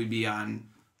 basement, so we'd be on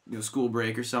school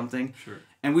break or something. Sure.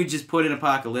 And we'd just put in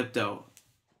Apocalypto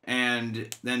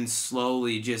and then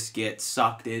slowly just get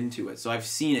sucked into it. So I've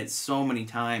seen it so many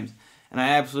times, and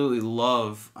I absolutely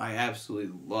love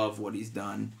what he's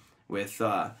done with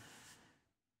that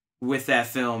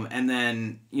film. And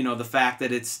then, the fact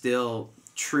that it's still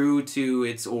true to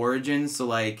its origins, so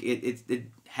like it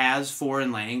has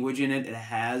foreign language in it. It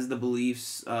has the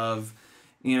beliefs of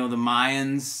the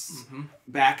Mayans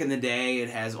back in the day. It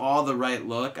has all the right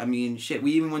look. I mean, shit,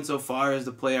 we even went so far as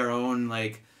to play our own,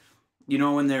 like,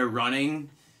 when they're running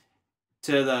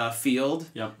to the field,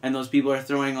 yep. and those people are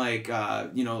throwing like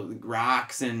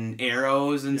rocks and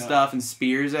arrows and stuff and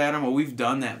spears at them. Well, we've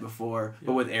done that before,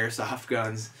 but with airsoft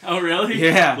guns. Oh, really?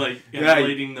 Yeah, like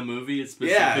emulating the movie. It's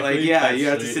specifically. You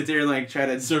have to sit there and like try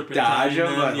to dodge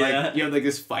them, but like you have like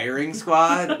this firing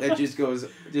squad that just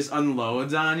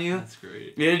unloads on you. That's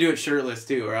great. You had to do it shirtless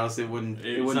too, or else it wouldn't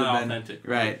have been authentic.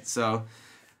 Right. So.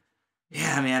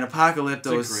 Yeah, man,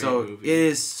 Apocalypto it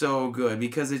is so good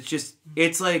because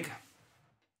it's like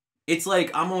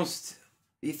almost,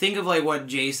 you think of like what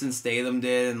Jason Statham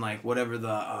did and like whatever the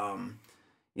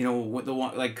what the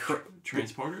one like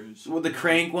Transporters. Well, the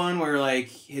Crank one where like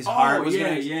his heart was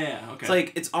okay. It's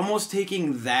like it's almost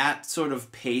taking that sort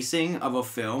of pacing of a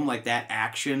film, like that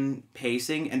action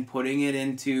pacing, and putting it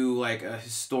into like a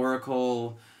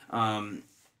historical time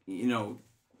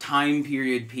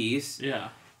period piece. Yeah.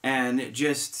 And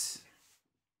just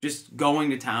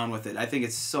going to town with it. I think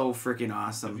it's so freaking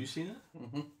awesome. Have you seen it?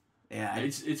 Mm-hmm. Yeah.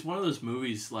 It's one of those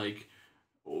movies, like,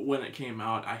 when it came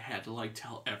out, I had to, like,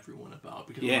 tell everyone about.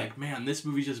 Because I'm like, man, this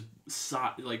movie just,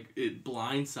 it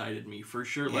blindsided me, for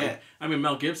sure. Yeah. Like, I mean,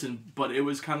 Mel Gibson, but it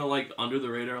was kind of, like, under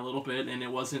the radar a little bit. And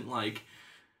it wasn't, like,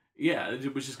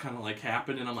 it was just kind of, like,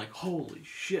 happened. And I'm like, holy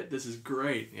shit, this is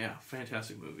great. Yeah,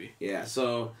 fantastic movie. Yeah,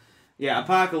 so... Yeah,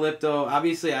 Apocalypto,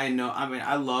 obviously I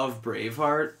love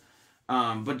Braveheart,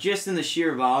 but just in the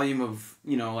sheer volume of,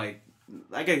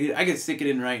 I could stick it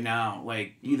in right now,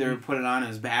 like, either put it on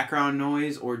as background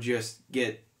noise or just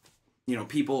get, have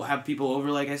people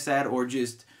over, like I said, or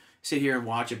just sit here and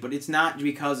watch it. But it's not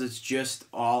because it's just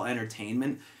all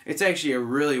entertainment. It's actually a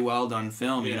really well done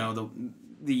film,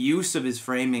 the use of his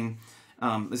framing,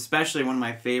 especially one of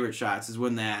my favorite shots is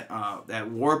when that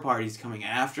war party's coming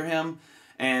after him.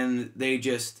 And they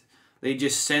just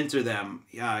center them.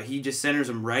 He just centers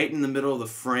them right in the middle of the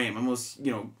frame, almost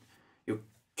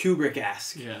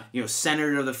Kubrick-esque. Yeah.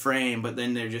 Centered of the frame, but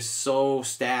then they're just so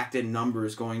stacked in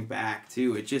numbers going back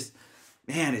too. It's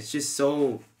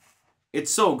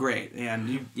so great.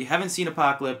 And you haven't seen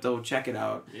Apocalypto, check it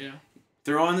out. Yeah.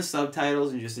 Throw on the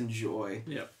subtitles and just enjoy.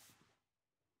 Yep.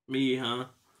 Me, huh?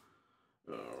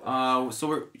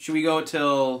 So should we go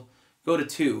to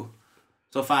 2?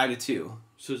 So 5-2.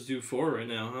 So let's do 4 right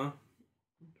now, huh?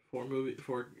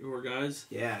 Four guys.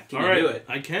 Yeah, can All you right, do it?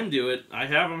 I can do it. I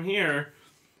have them here.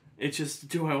 It's just,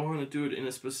 do I want to do it in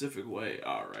a specific way?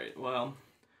 All right, well,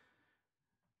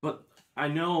 but I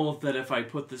know that if I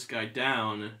put this guy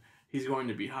down, he's going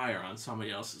to be higher on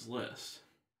somebody else's list,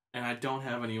 and I don't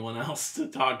have anyone else to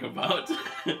talk about.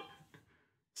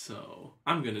 So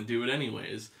I'm gonna do it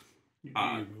anyways. You do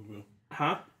your boo-boo.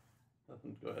 Huh?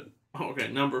 Go ahead. Okay,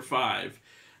 number 5.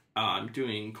 I'm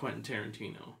doing Quentin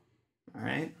Tarantino. All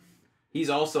right. He's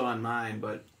also on mine,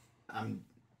 but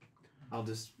I'll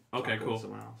just Okay, talk cool. with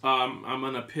someone else. I'm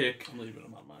gonna pick. I'm leaving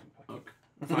them on mine.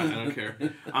 Okay, fine, I don't care.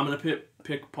 I'm gonna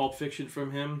pick Pulp Fiction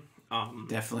from him.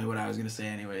 Definitely what I was gonna say,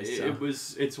 anyways. So.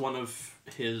 It's one of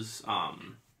his.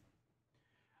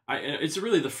 It's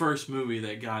really the first movie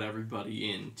that got everybody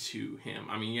into him.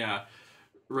 I mean, yeah,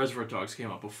 Reservoir Dogs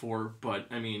came out before, but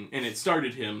I mean, and it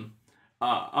started him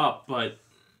up, but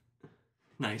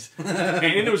nice. and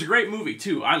it was a great movie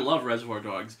too. I love Reservoir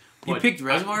Dogs. You picked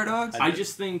Reservoir Dogs? I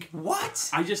just think what?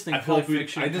 I just think I feel Pulp like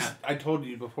Fiction. I told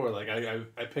you before, like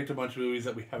I picked a bunch of movies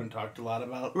that we haven't talked a lot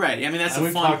about. Right. I mean, that's And the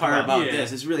we've fun talked part about- about yeah.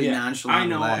 this. It's really Yeah. nonchalant. I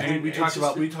know, relaxed. And we It's talk just-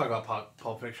 about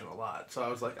Pulp Fiction a lot, so I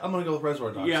was like, I'm gonna go with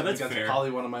Reservoir Dogs. Yeah, I think that's fair.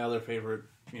 Probably one of my other favorite.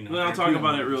 Well, I'll talk Tarantino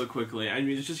about it movies. really quickly. I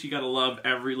mean, it's just you gotta love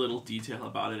every little detail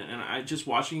about it, and I just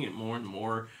watching it more and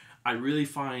more, I really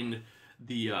find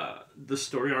the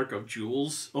story arc of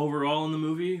Jules overall in the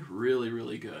movie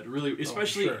really good. Really,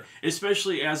 especially sure.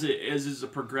 especially as it is a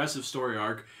progressive story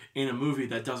arc in a movie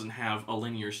that doesn't have a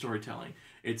linear storytelling.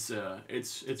 It's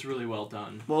really well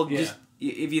done. Well, Yeah. just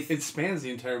if you. It spans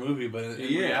the entire movie, but in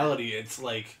Yeah. reality, it's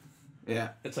like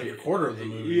a quarter of the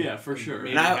movie. Yeah, for sure.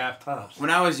 Maybe And I- half tops. When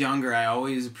I was younger, I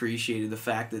always appreciated the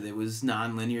fact that it was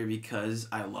non-linear because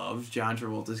I loved John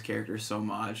Travolta's character so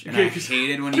much, and I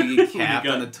hated when he get capped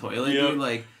on the toilet. Yep. Dude,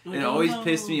 like Like, it oh, always no.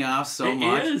 pissed me off so It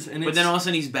much. is, and but then it's- all of a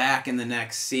sudden he's back in the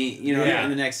next scene. You know, Yeah. in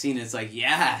the next scene, it's like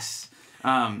yes.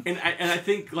 And I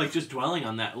think like just dwelling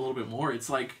on that a little bit more, it's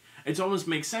like it almost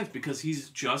makes sense because he's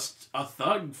just a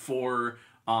thug for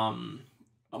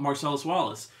Marcellus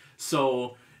Wallace.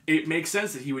 So it makes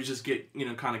sense that he would just get,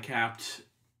 kind of capped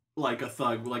like a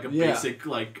thug, like a basic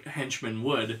like henchman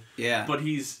would. Yeah. But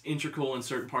he's integral in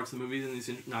certain parts of the movie, and he's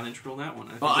not integral in that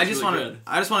one. Well, I that's just really want good.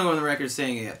 to. I just want to go on the record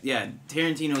saying, yeah,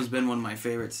 Tarantino's been one of my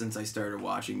favorites since I started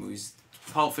watching movies.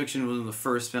 Pulp Fiction was one of the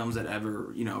first films that ever,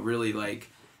 really like.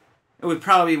 It would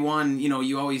probably be one.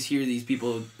 You always hear these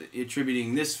people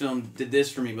attributing this film did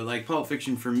this for me, but like Pulp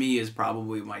Fiction for me is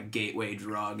probably my gateway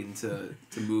drug into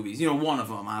movies. One of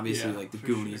them, obviously, Yeah, like the for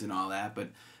Goonies sure. and all that, but.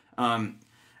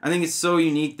 I think it's so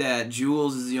unique that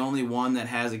Jules is the only one that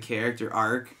has a character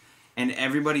arc, and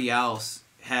everybody else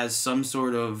has some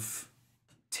sort of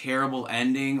terrible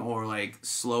ending or like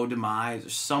slow demise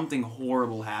or something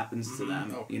horrible happens to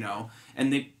them,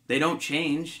 and they don't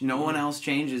change. No one else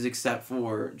changes except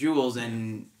for Jules,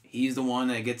 and he's the one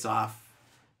that gets off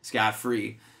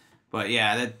scot-free. But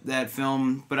yeah, that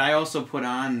film. But I also put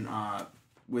on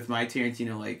with my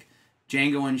Tarantino like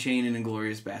Django Unchained and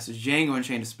Inglourious Basterds. Django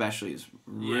Unchained especially is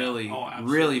really,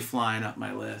 absolutely. really flying up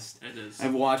my list. It is.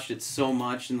 I've watched it so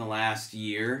much in the last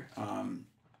year.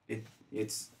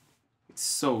 It's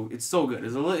so good.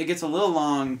 It gets a little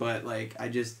long, but like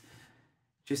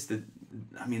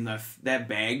that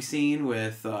bag scene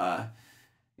with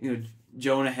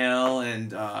Jonah Hill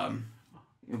and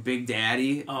Big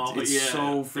Daddy. Oh, it's yeah,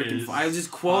 so it freaking is fun. I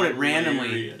just quote it randomly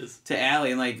hilarious. to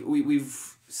Allie, and like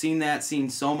we've seen that scene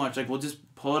so much. Like we'll just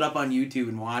pull it up on YouTube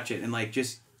and watch it, and like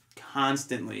just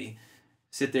constantly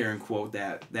sit there and quote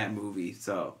that movie.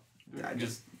 So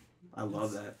I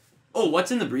love that. Oh,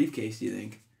 what's in the briefcase? Do you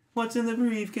think? What's in the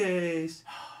briefcase?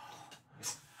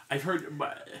 I've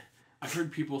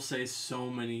heard people say so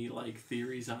many like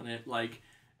theories on it. Like,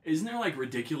 isn't there like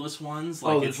ridiculous ones?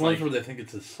 Like, there's ones where they think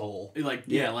it's his soul. Like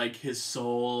Yeah. like his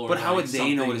soul. Or But how like would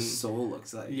they know what his something- soul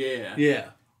looks like? Yeah. Yeah.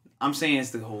 I'm saying it's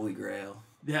the Holy Grail.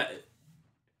 That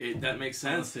makes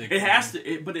sense. Honestly, It has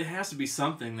to, but it has to be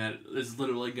something that is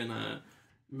literally gonna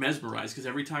mesmerize. Because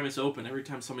every time it's open, every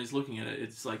time somebody's looking at it,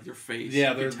 it's like their face.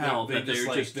 Yeah, you can tell they that just, they're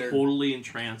like, just they're- totally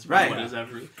entranced by Right. what is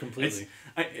ever. Completely.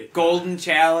 Golden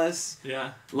chalice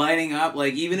Yeah. lighting up.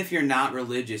 Like even if you're not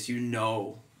religious, you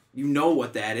know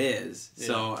what that is. Yeah.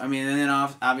 So I mean, and then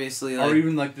obviously like Or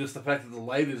even like just the fact that the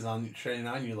light is shining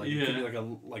on you, like it could Yeah.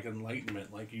 be like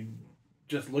enlightenment. Like you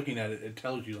just looking at it, it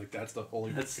tells you like that's the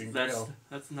holy That's fucking grail.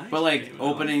 nice. but like David. I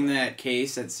opening like that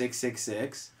case at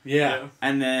 666, Yeah.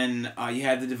 and then you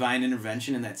had the divine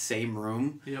intervention in that same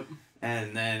room. Yep.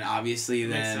 And then obviously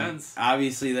Makes then sense.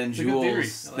 It's a good theory.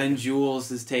 Jules I like it.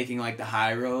 Jules is taking like the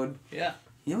high road. Yeah.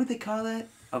 You know what they call that?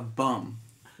 A bum.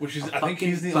 Which is, A I think fucking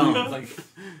he's the phone. only, like,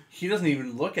 he doesn't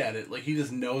even look at it. Like, he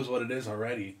just knows what it is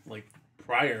already, like,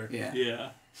 prior. Yeah. Yeah.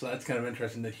 So that's kind of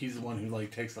interesting that he's the one who,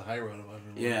 like, takes the high road of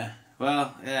everyone. Yeah.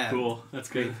 Well, yeah. Cool. That's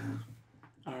good.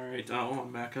 All right.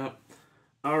 I'm back up.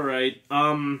 All right.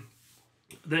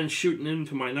 Then shooting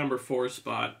into my number 4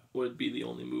 spot would be the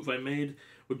only move I made.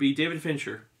 Would be David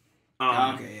Fincher.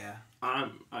 Okay, yeah.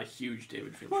 I'm a huge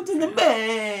David Fincher What's in the fan.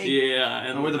 bag? Yeah,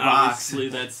 and Or the box. obviously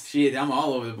that's Shit, I'm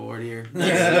all over the board here.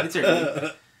 It's early.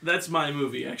 that's my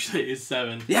movie. Actually, is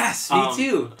 7. Yes, me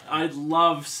too. I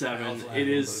love I 7. also have It one,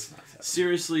 but is it's not seven.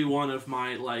 seriously one of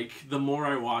my, like, the more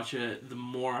I watch it, the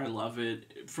more I love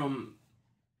it. From,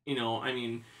 I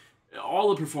mean,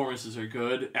 all the performances are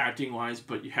good acting wise,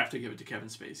 but you have to give it to Kevin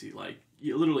Spacey. Like,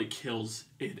 he literally kills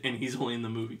it, and he's only in the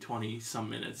movie 20 some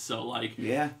minutes. So, like,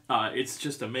 Yeah. it's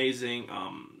just amazing.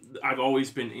 I've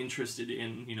always been interested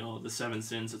in, the 7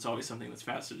 sins. It's always something that's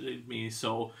fascinated me.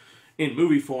 So in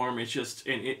movie form, it's just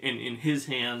in his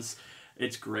hands,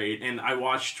 it's great. And I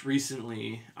watched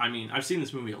recently, I mean, I've seen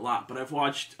this movie a lot, but I've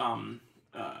watched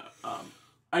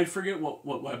I forget what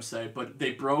website, but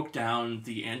they broke down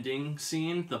the ending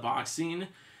scene, the box scene,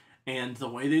 and the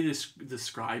way they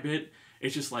describe it,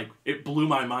 it's just like, it blew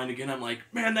my mind again. I'm like,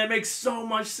 man, that makes so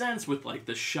much sense with, like,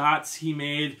 the shots he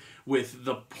made, with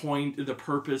the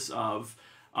purpose of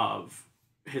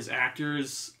his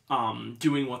actors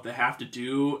doing what they have to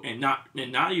do, and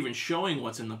not even showing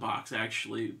what's in the box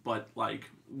actually, but, like,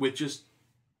 with just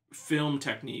film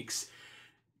techniques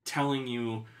telling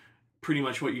you pretty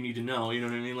much what you need to know. You know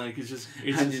what I mean? Like,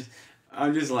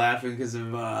 I'm just laughing because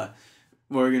of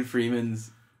Morgan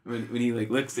Freeman's when he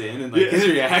like looks in and like his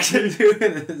reaction to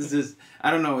it. It's just, I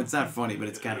don't know. It's not funny, but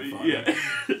it's kind of funny. Yeah.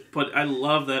 But I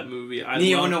love that movie.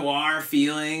 Neo noir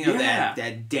feeling of Yeah.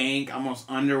 that dank, almost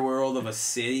underworld of a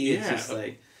city. It's Yeah. just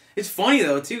like, it's funny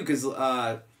though too because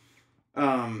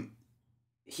Brad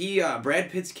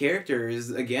Pitt's character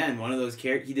is again one of those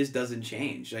characters. He just doesn't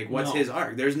change. Like, what's No. his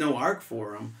arc? There's no arc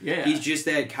for him. Yeah. He's just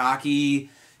that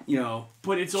cocky,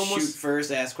 But it's almost, shoot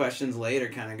first, ask questions later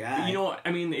kind of guy.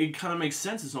 I mean, it kind of makes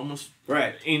sense. It's almost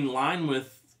Right. in line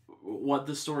with what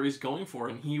the story's going for,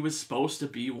 and he was supposed to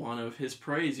be one of his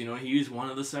praise. He was one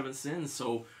of the 7 sins,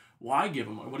 so why give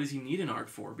him? What does he need an arc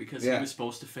for? Because he was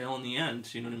supposed to fail in the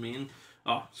end. You know what I mean?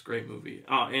 Oh, it's a great movie.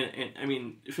 Oh, and I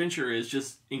mean, Fincher is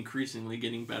just increasingly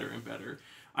getting better and better.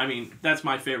 I mean, that's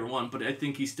my favorite one, but I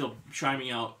think he's still chiming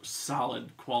out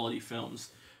solid quality films.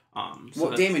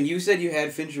 Well, Damon, you said you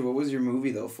had Fincher. What was your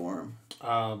movie though for him?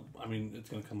 I mean, it's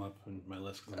going to come up in my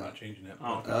list because I'm not changing it.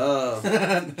 Oh.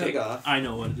 Oh, take off. I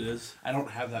know what it is. I don't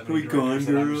have that We many gone, directors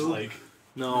that I'm just girl? like,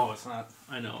 No, no, it's not.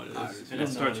 I know what it I is, just and don't it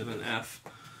know starts what with it an is.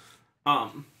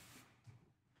 F.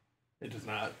 It does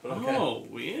not. But okay. Oh,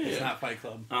 It's yeah. not Fight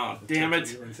Club. Oh, That's damn what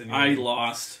it. you were I insinuating.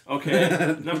 lost.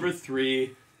 Okay, number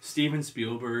 3, Steven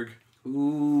Spielberg.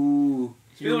 Ooh,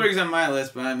 Spielberg's on my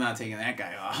list, but I'm not taking that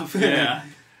guy off. Yeah.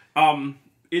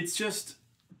 It's just,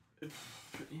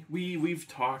 we've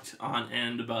talked on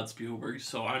end about Spielberg,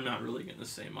 so I'm not really going to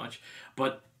say much.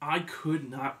 But I could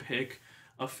not pick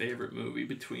a favorite movie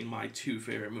between my 2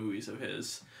 favorite movies of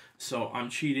his. So I'm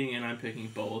cheating and I'm picking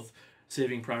both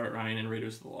Saving Private Ryan and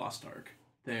Raiders of the Lost Ark.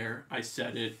 There, I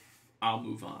said it. I'll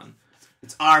move on.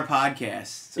 It's our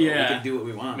podcast, so we Yeah. can do what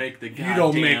we want. Make the You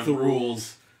don't make goddamn the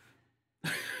rules.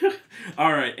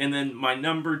 All right, and then my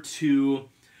number 2,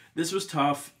 this was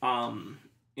tough, and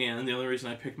the only reason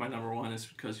I picked my number 1 is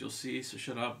because you'll see, so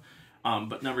shut up.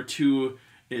 But number 2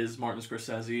 is Martin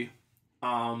Scorsese,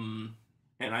 and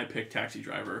I picked Taxi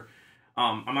Driver.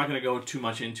 I'm not going to go too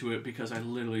much into it because I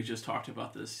literally just talked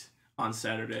about this on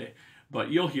Saturday, but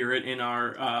you'll hear it in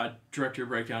our director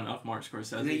breakdown of Martin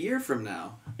Scorsese. In a year from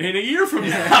now. In a year from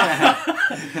now.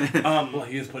 Well,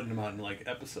 he is putting them on like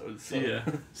episodes, so Yeah.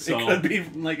 it So could be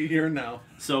like a year now.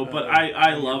 So, but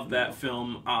I love that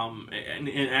film. And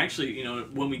actually,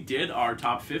 when we did our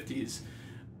top 50s,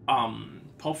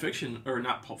 Pulp Fiction, or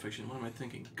not Pulp Fiction, what am I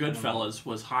thinking? Goodfellas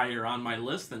was higher on my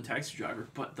list than Taxi Driver.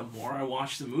 But the more I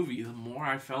watched the movie, the more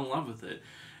I fell in love with it.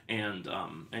 And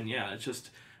yeah, I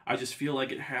just feel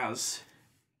like it has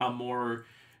a more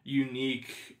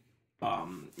unique, I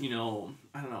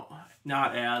don't know,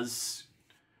 not as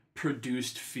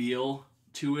produced feel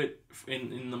to it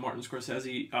in the Martin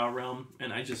Scorsese realm,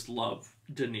 and I just love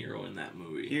De Niro in that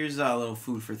movie. Here's a little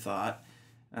food for thought.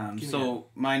 me So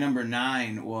my number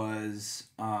 9 was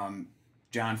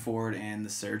John Ford and The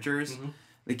Searchers. Mhm.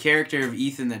 The character of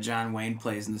Ethan that John Wayne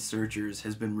plays in The Searchers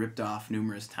has been ripped off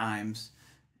numerous times.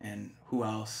 And who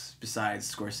else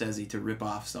besides Scorsese to rip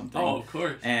off something? Oh, of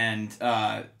course. And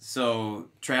so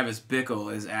Travis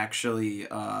Bickle is actually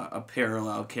a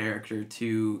parallel character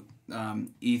to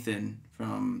Ethan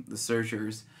from The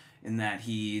Searchers, in that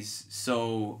he's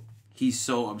so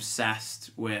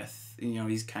obsessed with,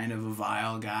 he's kind of a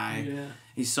vile guy. Yeah.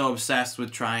 He's so obsessed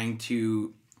with trying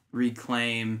to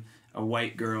reclaim a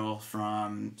white girl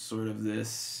from sort of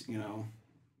this,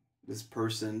 this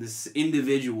person, this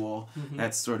individual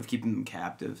that's sort of keeping them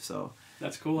captive. So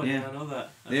That's cool. I did not know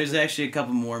that. there's actually a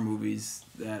couple more movies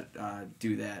that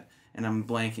do that, and I'm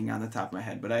blanking on the top of my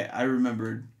head, but I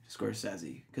remembered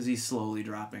Scorsese because he's slowly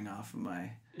dropping off of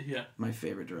my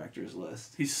favorite directors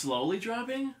list. He's slowly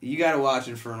dropping? You gotta watch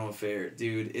Infernal Affair,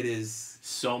 dude. It is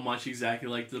so much exactly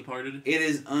like The Departed. It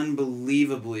is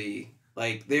unbelievably,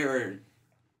 like, there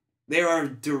are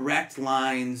direct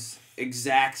lines,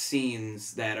 exact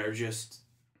scenes that are just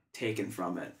taken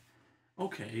from it.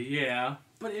 Okay, yeah.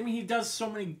 But, I mean, he does so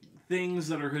many things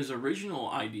that are his original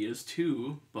ideas,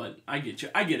 too. But I get you.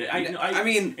 I get it. I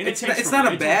mean, it's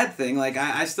not a bad thing. Like,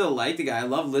 I still like the guy. I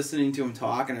love listening to him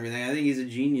talk and everything. I think he's a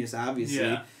genius, obviously.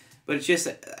 Yeah. But it's just,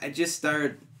 it's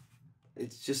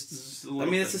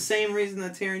the same reason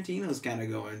that Tarantino's kind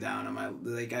of going down. I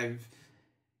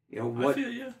feel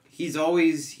you.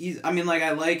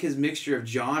 I like his mixture of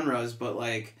genres, but,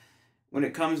 like, when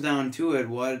it comes down to it,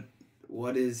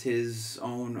 what is his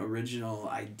own original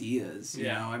ideas? You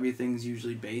know, everything's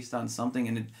usually based on something,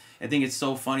 and I think it's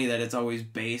so funny that it's always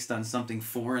based on something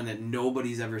foreign that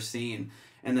nobody's ever seen,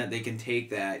 and that they can take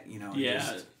that,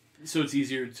 so it's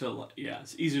easier to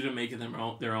make it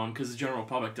their own because the general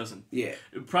public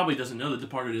probably doesn't know that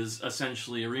Departed is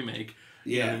essentially a remake.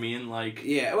 You know what I mean? Like,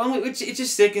 it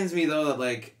just sickens me though that,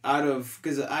 like,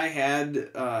 because I had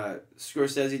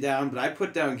Scorsese down, but I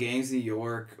put down Gangs of New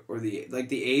York or the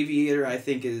Aviator. I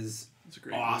think is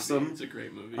awesome. It's a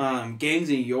great movie. Gangs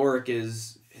of New York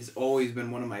has always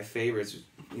been one of my favorites.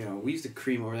 We used to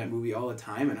cream over that movie all the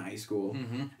time in high school.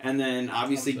 Mm-hmm. And then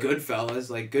obviously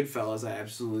Goodfellas. Like, Goodfellas, I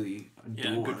absolutely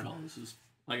adore. Yeah, Goodfellas is,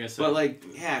 like I said. But, like,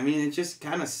 it just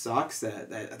kind of sucks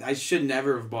that I should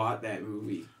never have bought that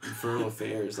movie, Infernal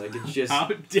Affairs. Like, it's just... How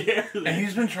dare they? And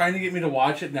he's been trying to get me to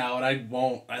watch it now, and I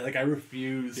won't. I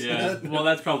refuse. Yeah, well,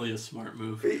 that's probably a smart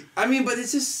move. I mean, but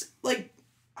it's just, like,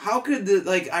 how could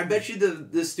I bet you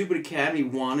the stupid Academy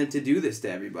wanted to do this to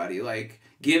everybody. Like,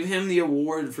 give him the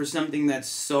award for something that's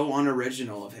so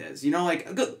unoriginal of his.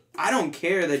 I don't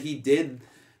care that he did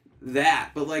that,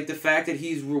 but, like, the fact that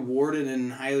he's rewarded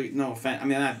and highly, no offense, I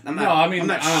mean, I'm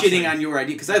not shitting on your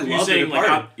idea, because I love The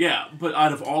Departed. But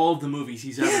out of all of the movies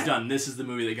he's ever done, this is the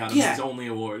movie that got him his only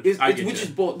award. Which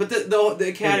is bull. But the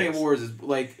Academy Awards is,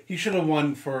 like... He should have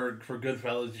won for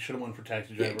Goodfellas, he should have won for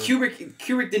Taxi Driver.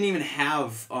 Kubrick didn't even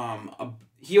have,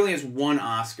 he only has one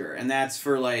Oscar, and that's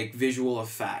for, like, visual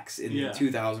effects in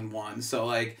 2001. So,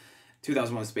 like,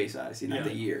 2001 Space Odyssey, not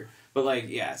the year. But,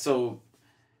 like, So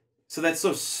that's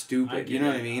so stupid, you know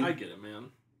what I mean? I get it,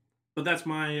 man. But that's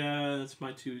my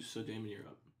two, so Damon, you're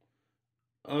up.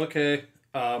 Okay.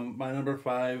 My number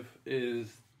 5 is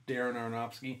Darren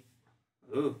Aronofsky.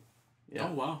 Ooh. Yeah.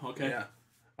 Oh, wow, okay.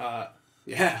 Yeah.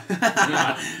 Yeah.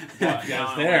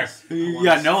 There. You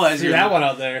got Noah as your... that one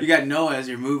out there. You got Noah as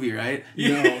your movie, right?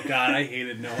 No, God, I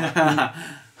hated Noah.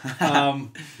 I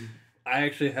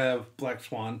actually have Black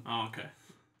Swan. Oh, okay.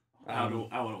 I would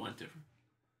have went different.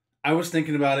 I was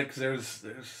thinking about it because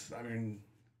there's so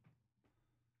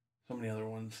many other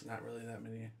ones, not really that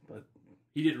many, but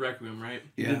he did Requiem, right?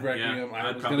 He did Requiem.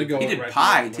 I was gonna go. He with did Requiem,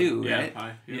 Pi too, yeah, right?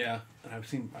 Pi. Yeah, and I've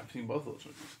seen both of those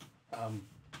movies.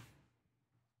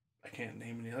 I can't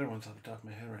name any other ones off the top of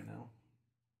my head right now.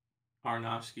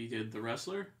 Aronofsky did The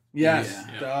Wrestler. Yes,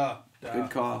 yeah.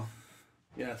 Good call.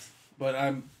 Yes, but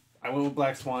I went with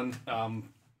Black Swan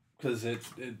because it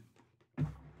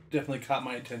definitely caught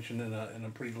my attention in a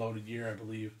pretty loaded year, I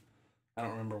believe. I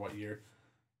don't remember what year,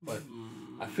 but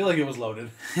I feel like it was loaded.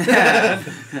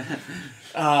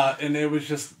 And it was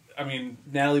just,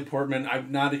 Natalie Portman.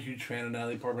 I'm not a huge fan of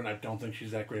Natalie Portman. I don't think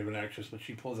she's that great of an actress, but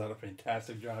she pulls out a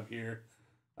fantastic job here.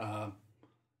 Kind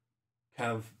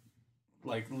of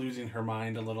like losing her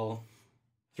mind a little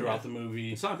throughout the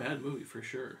movie. It's not a bad movie for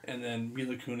sure. And then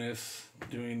Mila Kunis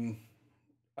doing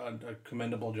a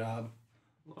commendable job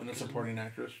in the supporting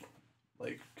actress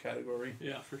category.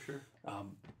 Yeah, for sure.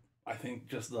 I think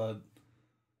just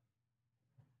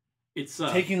it's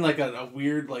taking a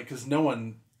weird because no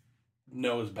one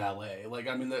knows ballet.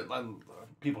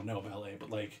 People know ballet, but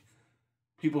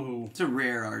people who it's a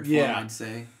rare art form, I'd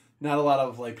say. Not a lot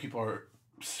of people are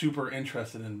super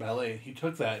interested in ballet. He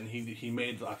took that and he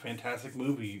made a fantastic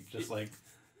movie, just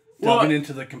delving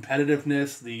into the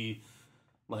competitiveness, the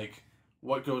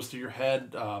what goes through your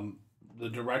head. The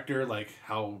director,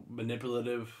 how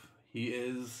manipulative he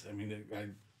is.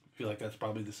 feel like that's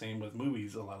probably the same with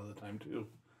movies a lot of the time too.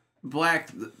 Black.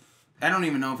 I don't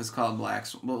even know if it's called Black.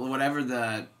 But whatever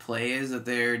the play is that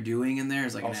they're doing in there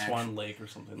is like an Swan Lake or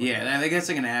something. Yeah, I think it's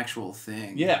like an actual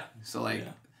thing. Yeah. So like,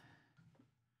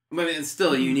 but it's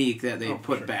still unique that they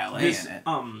put ballet in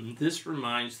it. This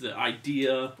reminds the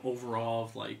idea overall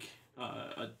of like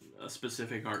a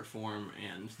specific art form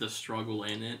and the struggle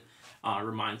in it.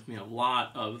 Reminds me a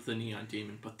lot of the Neon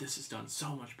Demon, but this is done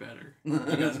so much better. You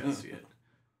guys gotta see it.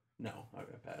 No, I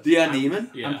gotta pass. Neon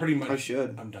Demon? Yeah. I'm pretty much. I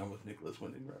should. I'm done with Nicholas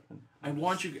Winding Refn. I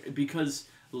want you because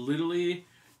literally,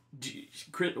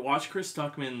 watch Chris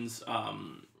Stuckman's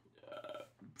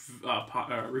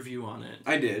review on it.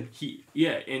 I did. He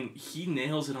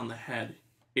nails it on the head.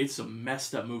 It's a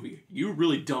messed up movie. You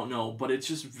really don't know, but it's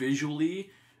just visually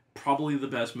probably the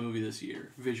best movie this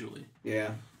year. Visually.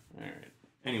 Yeah. All right.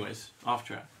 Anyways, off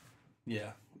track.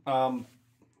 Yeah.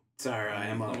 It's alright.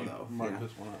 I'm let on me though. mark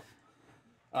this one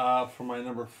up. For my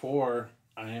number 4,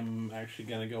 I am actually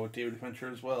gonna go with David Fincher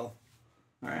as well.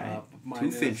 All right. Mine Two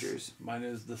Finchers. Mine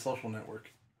is The Social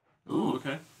Network. Ooh,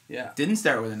 okay. Yeah. Didn't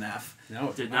start with an F. No,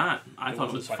 it Did not. I thought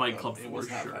it was wasn't Fight Club It for was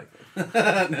not sure. Fight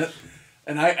Club.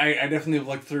 And I definitely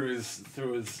looked through his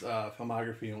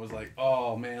filmography and was like,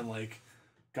 oh man, like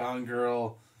Gone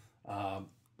Girl,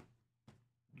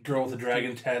 Girl with the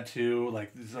Dragon Tattoo,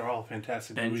 like these are all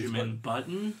fantastic Benjamin movies.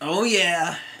 Button. Oh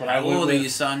yeah. But How I went old are with- you,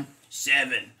 son?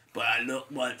 7, but I look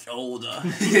much older.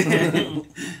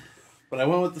 But I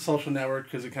went with The Social Network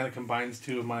because it kind of combines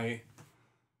two of my.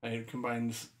 It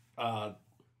combines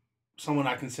someone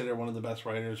I consider one of the best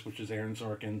writers, which is Aaron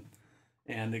Sorkin,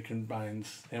 and it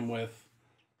combines him with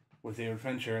David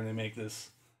Fincher, and they make this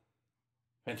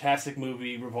fantastic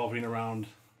movie revolving around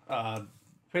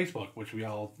Facebook, which we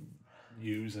all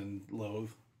use and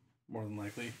loathe, more than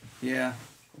likely. Yeah.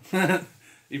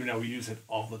 Even though we use it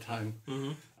all the time.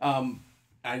 Mm-hmm.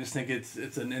 I just think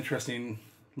it's an interesting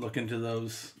look into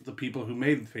the people who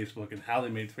made Facebook and how they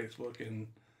made Facebook and,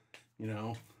 you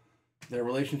know, their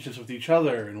relationships with each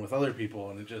other and with other people,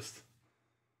 and it just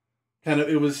kind of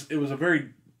it was a very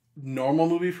normal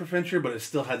movie for Fincher, but it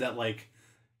still had that like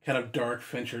kind of dark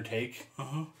Fincher take.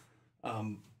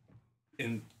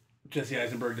 And Jesse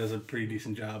Eisenberg does a pretty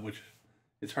decent job, which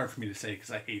it's hard for me to say because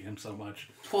I hate him so much.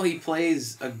 Well, he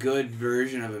plays a good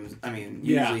version of him. I mean,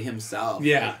 usually himself.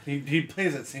 Yeah, he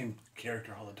plays that same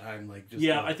character all the time. Like just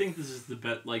I think this is the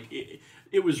best. Like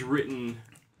it was written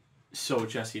so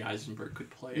Jesse Eisenberg could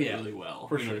play it really well.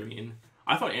 for you know sure. what I mean?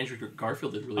 I thought Andrew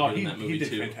Garfield did really good in that movie he did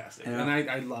too. fantastic, Yeah. and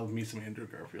I love me some Andrew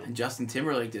Garfield. And Justin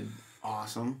Timberlake did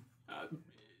awesome.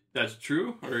 That's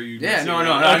true, or are you? Yeah, messing no.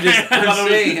 around? I'm Okay. I'm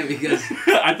saying it because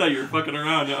I thought you were fucking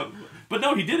around. But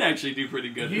no, he did actually do pretty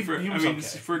good. He was okay.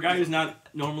 For a guy who's not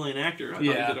normally an actor, I thought he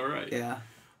did all right. yeah.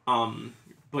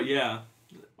 But yeah,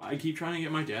 I keep trying to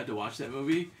get my dad to watch that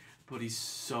movie, but he's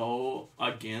so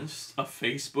against a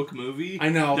Facebook movie. I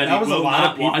know that that he was a will lot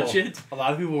not of people. watch it. A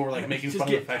lot of people were like making fun of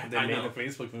the fact that I they made know. a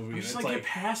Facebook movie. I'm And just it's like, like get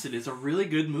past it. It's a really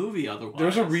good movie. Otherwise,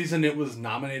 there's a reason it was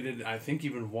nominated. I think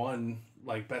even won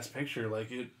like Best Picture.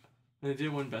 Like it, And it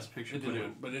did win Best Picture, It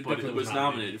did, but it but definitely it was was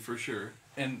nominated for sure.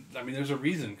 and I mean there's a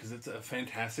reason because it's a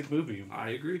fantastic movie. I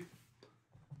agree.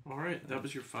 All right, that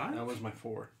was your 5. That was my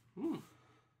 4.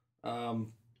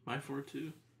 My 4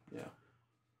 too. Yeah.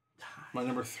 My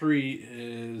number 3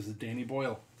 is Danny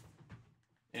Boyle.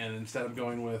 And instead of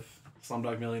going with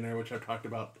Slumdog Millionaire, which I've talked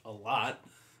about a lot,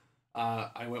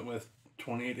 I went with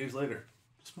 28 Days Later.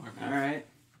 Smart All man. right.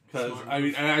 Because Smart I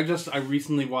mean, I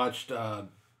recently watched,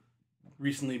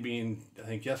 recently being I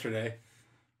think yesterday,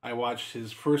 I watched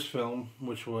his first film,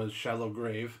 which was Shallow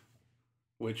Grave,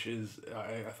 which is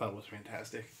I thought was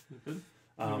fantastic. Good.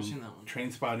 Never seen that one.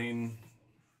 Trainspotting,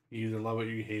 you either love it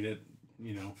or you hate it.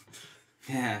 You know,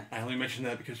 Yeah. I only mention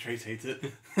that because Trace hates it.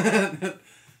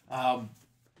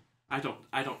 I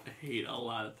don't hate a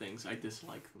lot of things. I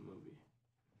dislike the movie.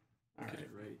 All Get right, it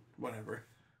right. whatever.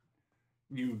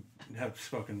 You have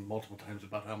spoken multiple times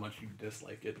about how much you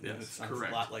dislike it. And it Yes, sounds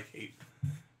correct. a lot like hate.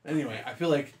 Anyway, I feel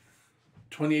like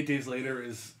 28 Days Later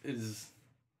is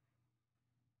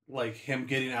like him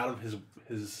getting out of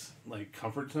his like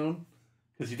comfort zone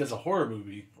because he does a horror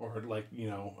movie or like you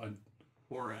know a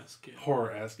Horror-esque. Yeah.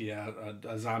 horror-esque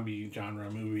a zombie genre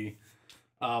movie.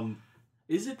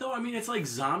 Is it though? I mean, it's like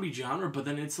zombie genre, but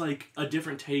then it's like a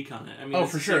different take on it. I mean, Oh,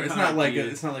 it's for the sure. same It's kind not of like idea.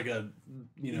 it's not like a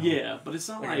you know Yeah, but it's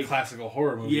not like a like classical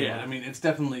horror movie. Yeah. I mean, it's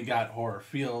definitely got horror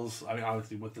feels. I mean,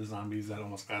 obviously with the zombies, that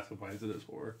almost classifies it as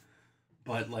horror.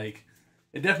 But like,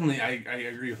 it definitely, I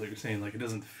agree with what you're saying. Like, it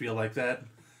doesn't feel like that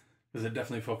because it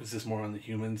definitely focuses more on the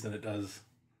humans than it does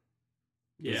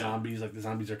the yeah. zombies. Like the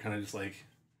zombies are kind of just like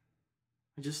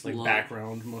I just like love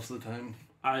background most of the time.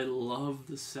 I love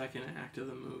the second act of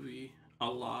the movie a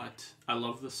lot. I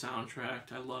love the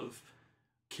soundtrack. I love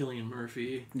Cillian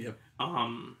Murphy. Yep.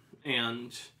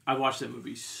 And I watched that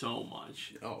movie so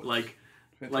much. Oh, like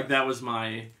fantastic. that was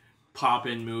my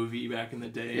pop-in movie back in the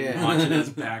day. Yeah. Watch it as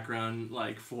background,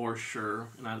 like, for sure.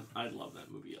 And I love that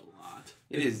movie a lot.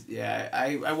 It is, yeah.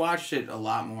 I watched it a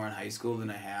lot more in high school than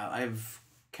I have. I've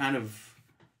kind of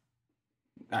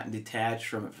gotten detached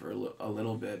from it for a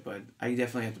little bit, but I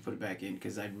definitely have to put it back in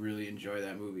because I really enjoy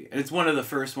that movie. And it's one of the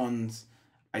first ones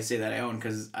I say that I own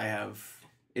because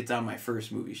it's on my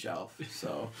first movie shelf.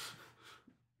 So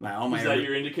Is that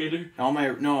your indicator?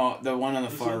 No, the one on the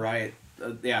This far one? right.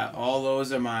 Yeah, all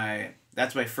those are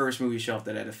that's my first movie shelf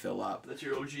that I had to fill up. That's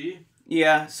your OG?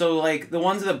 Yeah, so like the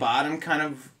ones at the bottom kind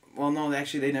of, well, no,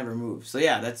 actually they never move. So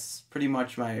yeah, that's pretty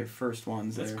much my first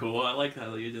ones That's there. cool. I like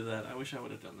how you did that. I wish I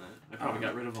would have done that. I probably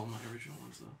got rid of all my original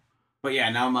ones, though. But yeah,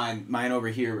 now mine over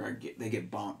here they get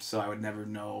bumped, so I would never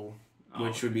know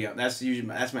which would be up. That's usually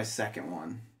that's my second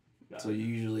one. Got So it.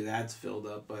 usually that's filled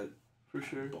up, but For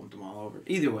sure. I bumped them all over.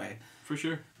 Either way, For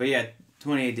sure. but yeah,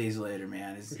 28 Days Later,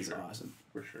 man, is sure. awesome.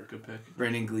 For sure. Good pick.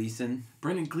 Brendan Gleeson,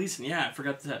 Brendan Gleeson, yeah, I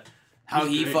forgot that. how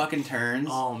He's he great. fucking turns.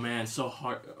 Oh, man, so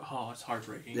hard. Oh, it's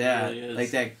heartbreaking. yeah, It really is.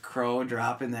 like that crow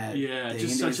dropping that Yeah, thing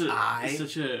just into such his eye. it's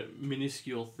such a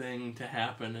minuscule thing to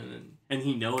happen, and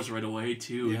he knows right away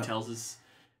too. Yeah. He tells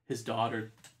his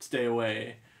daughter, "Stay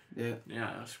away." Yeah,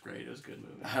 Yeah, it was great. It was a good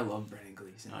movie. I love Brendan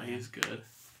Gleeson. Oh, man. he's good.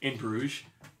 In Bruges.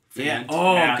 Yeah.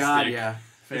 Oh god, Fantastic. yeah.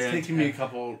 It's taken me a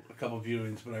couple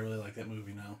viewings, but I really like that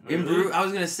movie now. In Bruges, I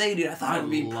was gonna say, dude, I thought it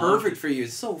would be I loved perfect it. for you.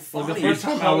 It's so Well, funny. the first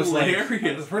time I was like,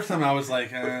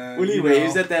 Hilarious. when he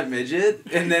waves at that midget,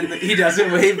 and then he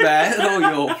doesn't wave back. Oh,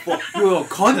 you little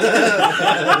cunt.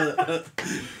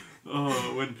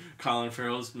 Oh, when Colin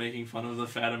Farrell's making fun of the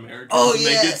fat Americans. Oh, and yeah.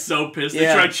 They get so pissed. Yeah.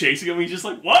 They try chasing him. He's just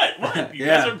like, what? What? You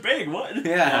Yeah. guys are big. What?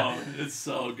 Yeah. Oh, it's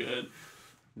so good.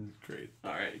 Great.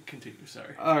 All right, continue.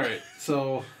 Sorry. All right,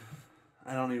 so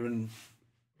I don't even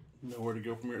know where to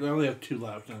go from here. I only have two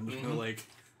left, and I'm just gonna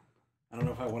I don't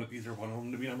know if I want either one of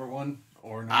them to be number one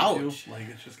or number Ouch. two. Like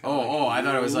it's just. Kinda I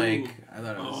thought it was Ooh.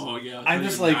 Oh yeah. I'm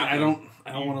just like I don't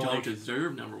want to Don't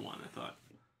deserve number one. I thought.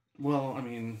 Well, I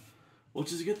mean, Well,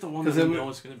 just get the one 'Cause that it we would- know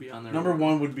is going to be on there. number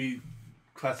one would be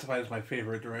classified as my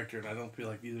favorite director, and I don't feel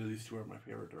like either of these two are my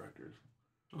favorite directors.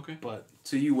 Okay. But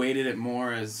So you weighted it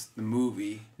more as the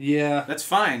movie. yeah, That's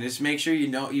fine. Just make sure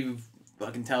you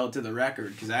fucking tell it to the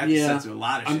record because that Yeah. sets a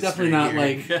lot of shit I'm definitely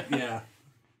straight not here. like yeah.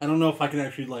 I don't know if I can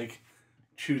actually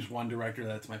choose one director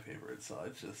that's my favorite, so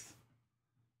it's just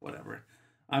whatever.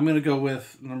 I'm gonna go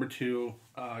with number two,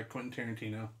 Quentin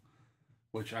Tarantino,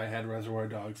 which I had Reservoir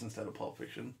Dogs instead of Pulp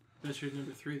Fiction. That's your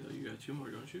number three, though. You got two more,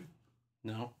 don't you?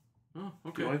 No, Oh,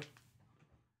 okay. do I?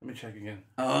 Let me check again.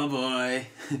 Oh boy.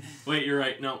 Wait, you're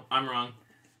right. No, I'm wrong.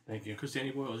 Thank you. Because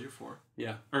Danny Boyle is your four.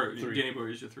 Yeah, Or Three. Danny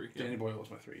Boyle is your three. Yeah. Danny Boyle was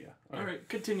my three. Yeah. All right,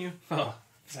 continue. Oh,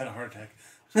 just had a heart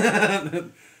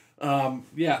attack.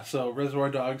 Yeah, so Reservoir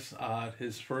Dogs,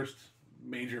 his first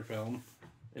major film,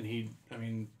 and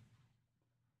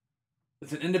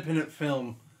it's an independent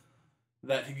film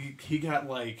that he got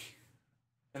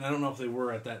and I don't know if they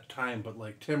were at that time, but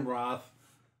Tim Roth,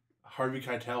 Harvey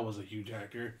Keitel was a huge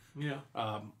actor, Yeah.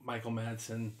 Michael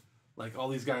Madsen, all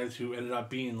these guys who ended up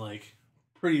being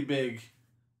pretty big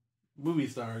movie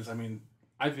stars. I mean,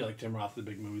 I feel like Tim Roth's a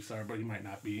big movie star, but he might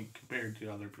not be compared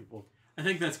to other people. I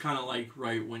think that's kind of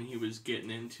right when he was getting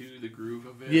into the groove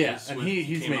of it. Yeah, was and when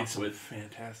he's came made up some with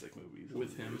fantastic movies with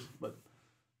over the him. years, but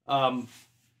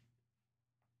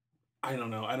I don't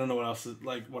know. I don't know what else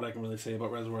what I can really say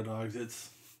about Reservoir Dogs. It's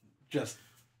just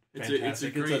it's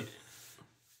fantastic. a great.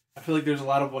 I feel like there's a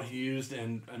lot of what he used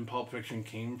in Pulp Fiction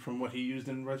came from what he used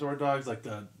in Reservoir Dogs, like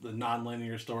the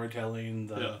non-linear storytelling,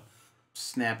 Yeah.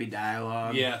 Snappy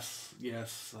dialogue. yes,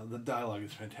 the dialogue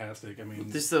is fantastic. I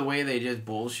mean, Just the way they just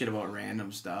bullshit about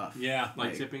random stuff. yeah,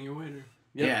 Like tipping your waiter.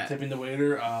 Yep, Yeah. tipping the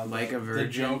waiter. Like a the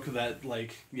virgin. joke that the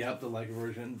like a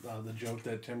virgin. The joke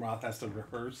that Tim Roth has to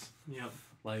rehearse. Yep.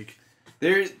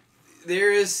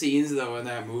 There is scenes though in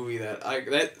that movie that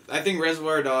I think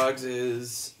Reservoir Dogs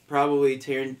is probably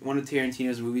one of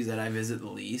Tarantino's movies that I visit the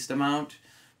least amount.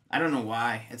 I don't know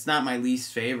why. It's not my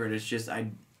least favorite. It's just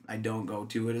I don't go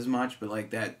to it as much.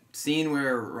 But that scene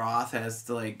where Roth has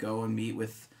to go and meet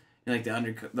with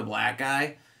the black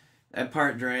guy, that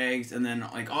part drags, and then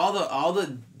all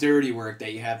the dirty work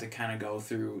that you have to kind of go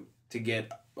through to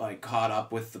get caught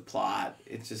up with the plot.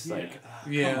 It's just come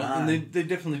Yeah, on. and they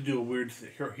definitely do a weird thing.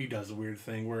 He does a weird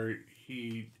thing where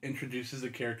he introduces the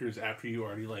characters after you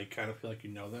already kind of feel like you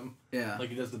know them. Yeah. Like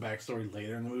he does the backstory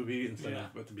later in the movie instead Yeah.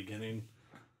 of at the beginning.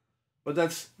 But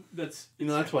that's That's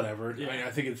that's whatever. Yeah.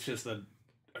 I think it's just a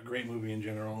great movie in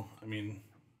general. I mean,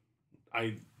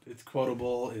 it's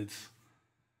quotable. It's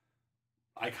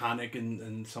iconic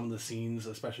in some of the scenes,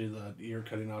 especially the ear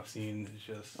cutting off scene. It's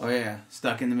just Oh yeah,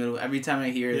 Stuck in the Middle. Every time I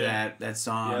hear that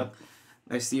song, Yep.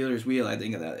 like Steelers Wheel, I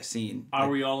think of that scene. Are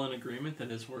Like, we all in agreement that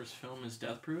his worst film is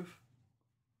Death Proof?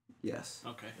 yes.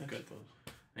 Okay, I good. suppose.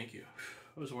 Thank you.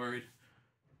 I was worried.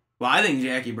 Well, I think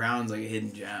Jackie Brown's like a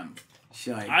hidden gem.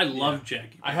 She, like, I love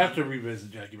Jackie. I have to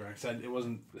revisit Jackie Brown because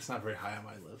it's not very high on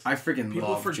my list. I freaking People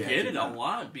love forget Jackie it Brown. a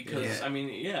lot because Yeah. I mean,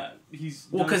 he's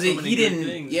Well, because because he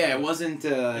didn't. Yeah, it wasn't.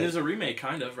 it was a remake,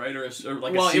 kind of, right, or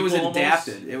like Well, a it was sequel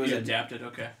adapted. almost? It was adapted.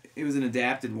 Okay. It was an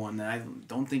adapted one that I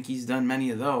don't think he's done many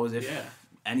of those. If Yeah.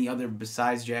 any other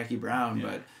besides Jackie Brown, Yeah.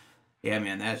 but yeah,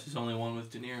 man, that There's only one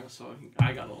with De Niro, so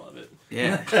I gotta love it.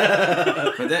 yeah.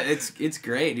 But it's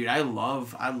great, dude. I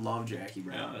love Jackie Yeah,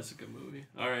 Brown. that's a good movie.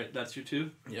 All right, that's your two.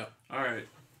 Yep. All right.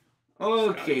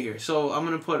 Okay, here. So I'm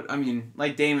gonna put. I mean,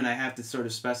 like Damon, I have to sort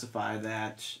of specify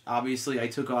that. Obviously, I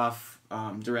took off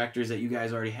directors that you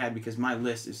guys already had because my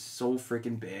list is so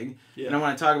freaking big, Yeah. and I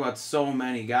want to talk about so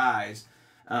many guys.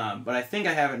 But I think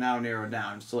I have it now narrowed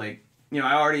down. So like,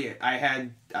 I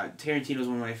had Tarantino's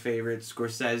one of my favorites.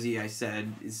 Scorsese, I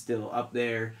said, is still up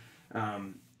there.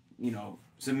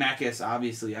 Zemeckis,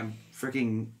 obviously, I'm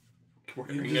freaking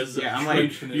Wearing just- a yeah, I'm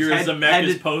like, Zemeckis- you're a head- Zemeckis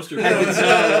head- poster. head to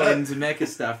toe in Zemeckis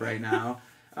stuff right now.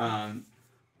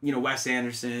 Wes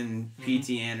Anderson,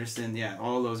 P.T. Anderson, yeah,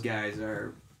 all those guys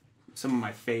are some of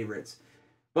my favorites.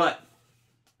 But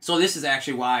so this is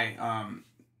actually why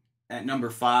at number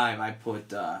 5 I put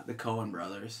the Coen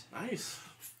brothers. Nice.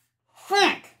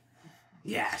 Frank.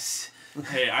 Yes.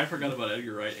 Hey, I forgot about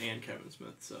Edgar Wright and Kevin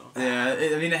Smith. So Yeah,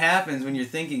 I mean, it happens when you're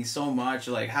thinking so much.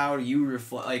 Like, how do you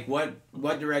reflect? Like,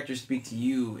 what directors speak to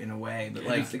you in a way? But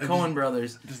like the Coen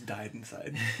brothers, Just died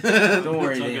inside. don't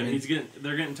worry, it's all Damon. good.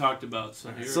 They're getting talked about.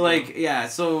 So here So we like go. yeah,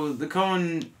 so the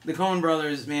Coen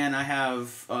brothers, man, I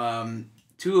have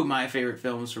 2 of my favorite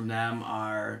films from them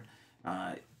are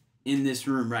in this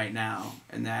room right now,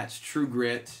 and that's True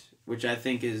Grit, which I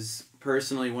think is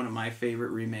personally one of my favorite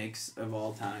remakes of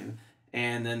all time,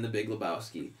 and then The Big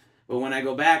Lebowski. But when I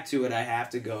go back to it, I have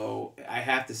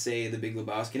to say The Big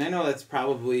Lebowski, and I know that's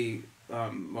probably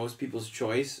most people's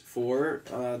choice for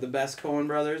the best Coen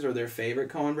brothers or their favorite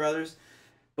Coen brothers.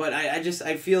 But I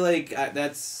feel like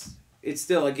it's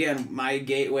still, again, my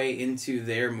gateway into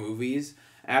their movies.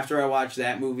 After I watched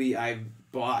that movie, I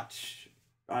try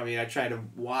to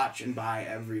watch and buy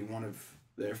every one of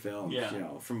their films. Yeah.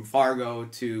 From Fargo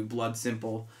to Blood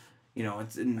Simple. I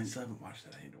still haven't watched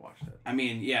that. I need to watch that. I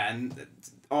mean, yeah, and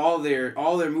all their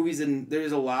movies, and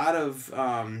there's a lot of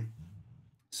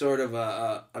sort of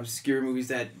obscure movies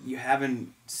that you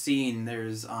haven't seen.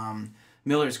 There's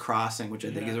Miller's Crossing, which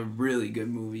I think is a really good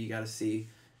movie you got to see.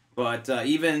 But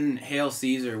even Hail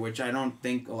Caesar, which I don't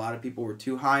think a lot of people were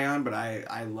too high on, but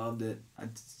I loved it.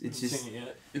 It's just Seen it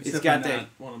yet. It's got definitely that- not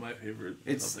one of my favorite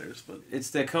it's- of theirs, but it's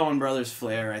the Coen brothers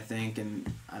flair, I think,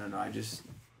 and I don't know. I just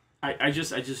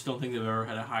don't think they've ever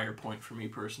had a higher point for me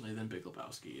personally than Big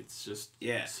Lebowski. It's just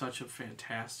Yeah. such a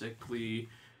fantastically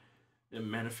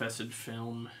manifested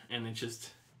film, and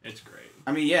it's great.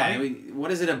 I mean, yeah. I mean,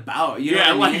 what is it about? You know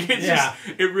Yeah, what I like mean? it's just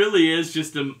it really is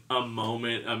just a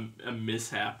moment, a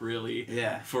mishap, really.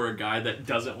 Yeah. For a guy that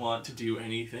doesn't want to do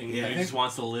anything, Yeah. he just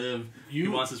wants to live. He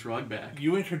wants his rug back.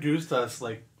 you introduced us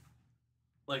like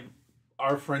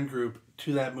our friend group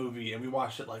to that movie, and we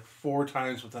watched it like 4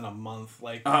 times within a month.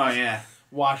 Like, Oh yeah.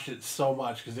 watched it so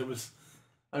much because it was.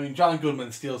 I mean, John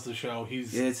Goodman steals the show.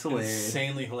 He's It's hilarious.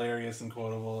 insanely hilarious and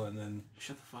quotable, and then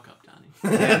Shut the fuck up,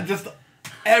 Donnie. just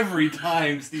every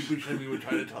time Steve Buscemi would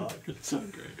try to talk. It's so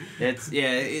great.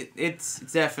 It's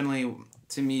definitely,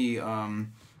 to me, a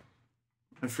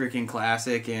freaking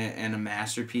classic and a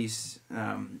masterpiece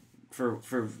for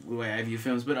the way I view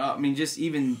films. But I mean, just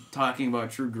even talking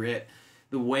about True Grit,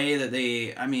 the way that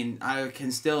I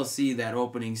can still see that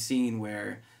opening scene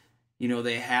where,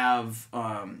 they have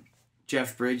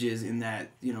Jeff Bridges in that,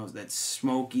 that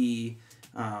smoky,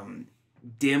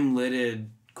 dim lidded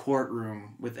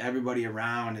courtroom with everybody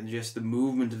around, and just the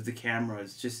movement of the camera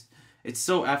is just, it's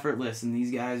so effortless, and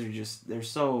these guys are just, they're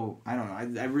so, I don't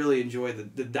know, I really enjoy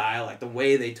the dialect, the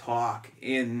way they talk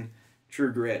in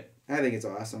True Grit. I think it's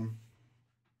awesome.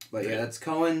 But yeah, that's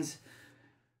Coen's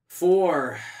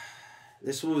 4.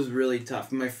 This one was really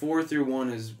tough. My 4 through 1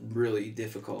 is really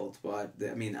difficult, but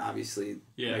I mean, obviously,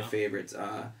 my favorites.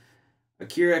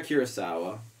 Akira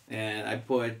Kurosawa, and I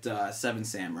put 7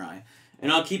 Samurai.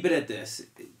 And I'll keep it at this.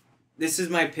 This is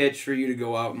my pitch for you to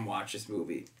go out and watch this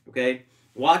movie, okay?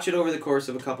 Watch it over the course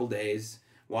of a couple days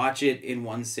Watch it in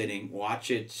one sitting. Watch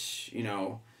it,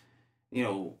 an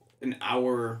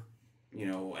hour,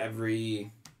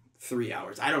 every 3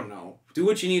 hours. I don't know. Do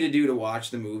what you need to do to watch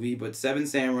the movie, but Seven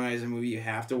Samurai is a movie you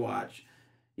have to watch.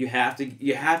 You have to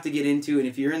get into, and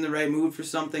if you're in the right mood for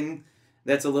something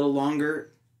that's a little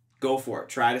longer, go for it.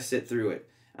 Try to sit through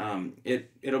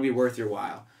it. It'll be worth your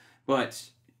while. But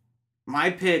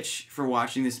my pitch for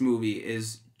watching this movie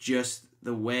is just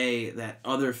the way that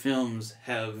other films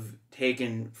have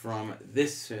taken from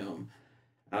this film.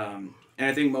 And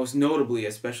I think most notably,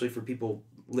 especially for people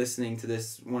listening to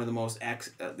this, one of the most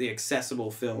the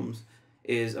accessible films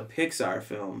is a Pixar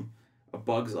film, A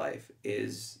Bug's Life,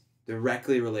 is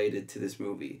directly related to this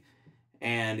movie.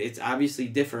 And it's obviously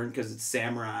different because it's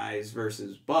samurais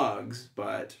versus bugs,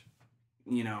 but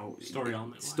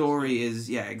story is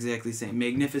exactly the same.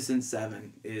 Magnificent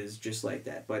Seven is just like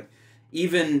that. But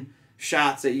even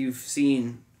shots that you've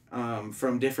seen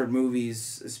from different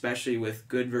movies, especially with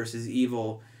good versus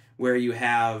evil, where you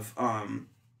have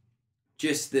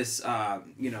just this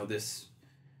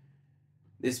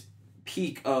this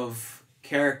peak of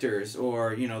characters,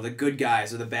 or the good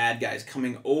guys or the bad guys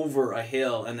coming over a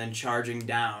hill and then charging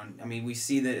down. I mean, we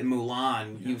see that in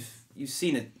Mulan. Yeah. You've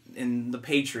seen it in The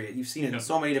Patriot. You've seen it in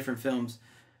so many different films,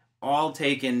 all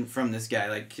taken from this guy.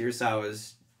 Like, Kurosawa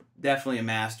is definitely a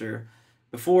master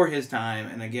before his time,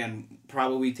 and again,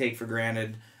 probably take for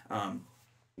granted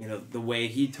the way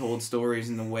he told stories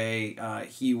and the way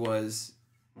he was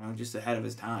just ahead of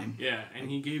his time. Yeah, and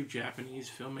he gave Japanese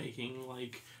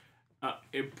filmmaking,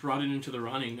 it brought it into the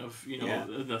running of,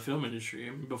 the film industry. I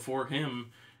mean, before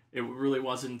him, it really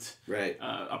wasn't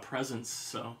a presence,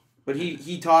 so... But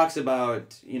he talks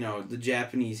about, the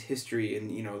Japanese history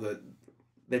and,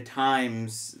 the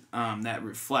times that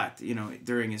reflect,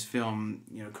 during his film,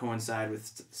 coincide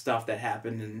with stuff that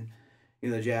happened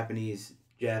in, the Japanese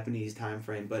time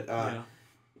frame. But,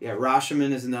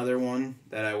 Rashomon is another one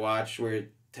that I watched where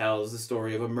it tells the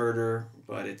story of a murder,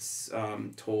 but it's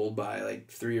told by,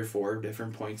 3 or 4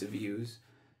 different points of views.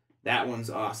 That one's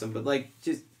awesome. But,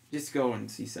 just go and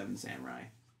see Seven Samurai.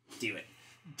 Do it.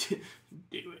 Do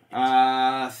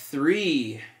it.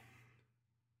 3.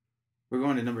 We're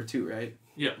going to number 2, right?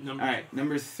 Yeah, All right,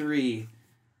 number 3.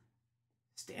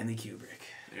 Stanley Kubrick.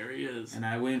 There he is. And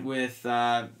I went with,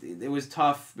 it was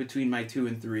tough between my 2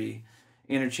 and 3.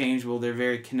 Interchangeable. They're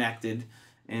very connected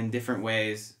in different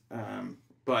ways.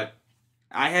 But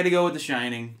I had to go with The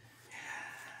Shining.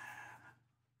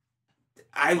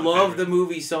 I love the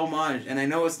movie so much, and I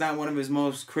know it's not one of his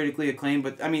most critically acclaimed,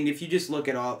 but I mean, if you just look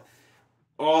at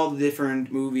all the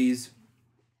different movies,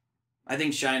 I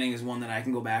think Shining is one that I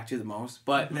can go back to the most,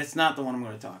 but that's not the one I'm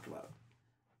going to talk about.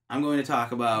 I'm going to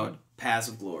talk about Paths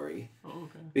of Glory. Oh,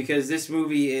 okay. Because this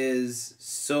movie is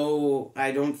so...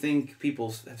 I don't think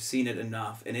people have seen it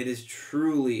enough, and it is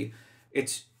truly...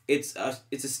 It's a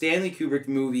Stanley Kubrick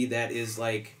movie that is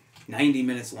 90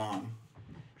 minutes long.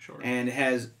 Sure. And it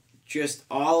has just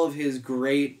all of his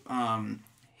great nods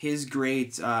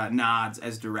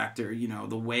as director.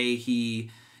 The way he,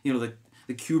 the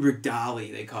Kubrick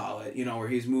dolly, they call it. Where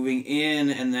he's moving in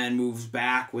and then moves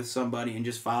back with somebody and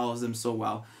just follows them so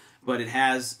well. But it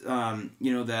has,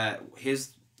 that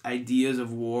his ideas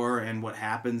of war and what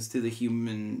happens to the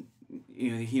human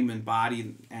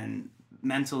body and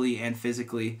mentally and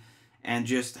physically, and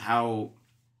just how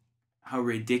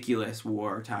ridiculous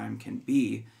wartime can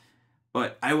be.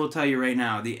 But I will tell you right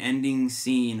now, the ending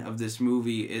scene of this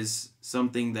movie is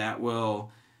something that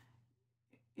will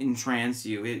entrance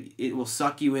you. It will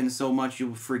suck you in so much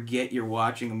you'll forget you're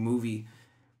watching a movie.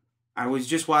 I was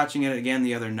just watching it again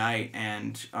the other night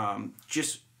and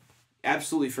just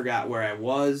absolutely forgot where I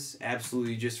was,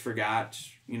 absolutely just forgot,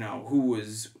 who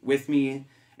was with me,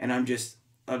 and I'm just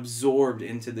absorbed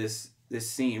into this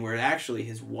scene where actually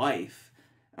his wife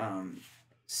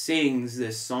sings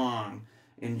this song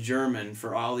in German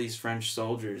for all these French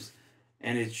soldiers,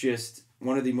 and it's just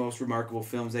one of the most remarkable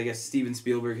films. I guess Steven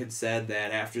Spielberg had said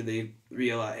that after he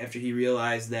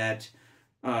realized that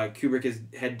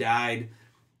Kubrick had died,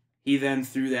 he then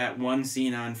threw that one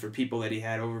scene on for people that he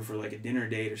had over for a dinner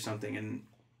date or something, and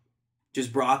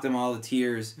just brought them all to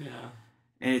tears. Yeah.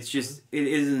 And it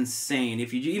is insane.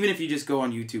 If you just go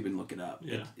on YouTube and look it up,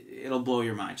 it'll blow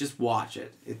your mind. Just watch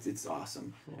it. It's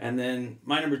awesome. Cool. And then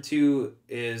my number 2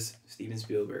 is Steven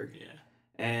Spielberg. Yeah.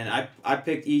 And I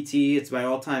picked E.T. It's my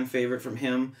all-time favorite from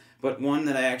him. But one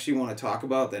that I actually want to talk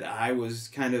about that I was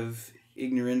kind of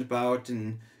ignorant about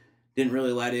and didn't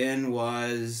really let in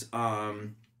was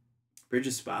Bridge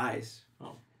of Spies.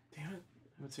 Oh, damn it!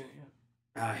 I haven't seen it yet.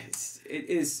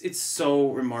 It's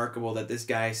so remarkable that this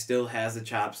guy still has the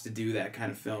chops to do that kind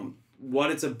of film.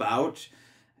 What it's about,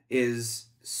 is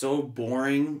so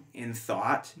boring in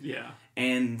thought, Yeah.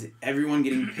 and everyone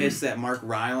getting pissed that Mark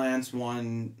Rylance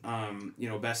won,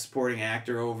 Best Supporting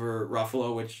Actor over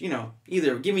Ruffalo, which,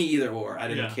 give me either or. I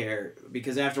didn't care,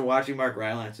 because after watching Mark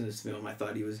Rylance in this film, I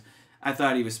thought he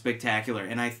was spectacular.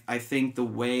 And I think the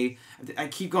way, I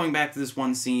keep going back to this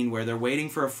one scene where they're waiting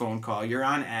for a phone call. You're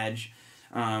on edge.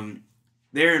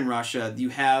 They're in Russia. You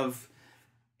have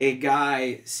a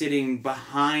guy sitting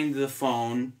behind the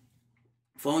phone.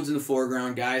 Phone's in the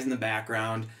foreground, guy's in the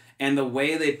background. And the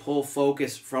way they pull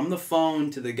focus from the phone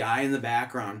to the guy in the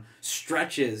background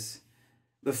stretches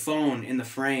the phone in the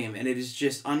frame. And it is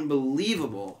just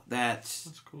unbelievable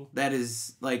That's cool. that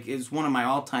is one of my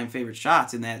all-time favorite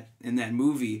shots in that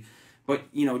movie.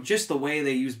 But just the way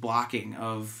they use blocking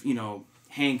of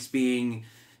Hanks being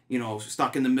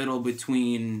stuck in the middle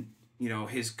between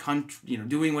his country,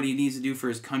 doing what he needs to do for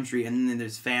his country, and then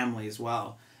his family as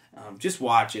well. Just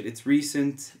watch it. It's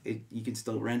recent. You can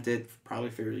still rent it,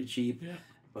 probably fairly cheap. Yeah.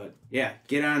 But yeah,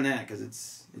 get on that because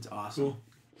it's awesome. Cool.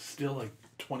 Still like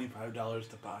 $25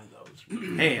 to buy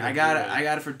those. Hey, I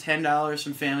got it for $10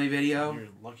 from Family Video. You're a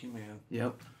lucky man.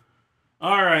 Yep.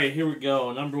 All right, here we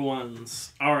go. Number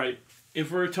ones. All right,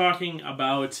 if we're talking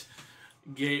about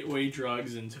gateway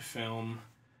drugs into film,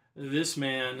 this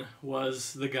man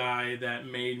was the guy that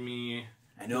made me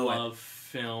love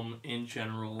film in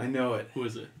general. I know it. Who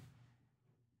is it?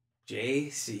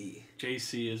 JC.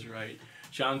 JC is right.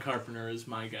 John Carpenter is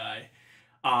my guy.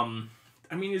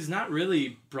 He's not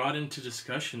really brought into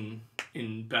discussion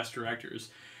in Best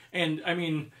Directors. And,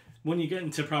 when you get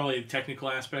into probably technical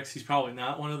aspects, he's probably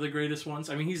not one of the greatest ones.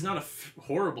 He's not a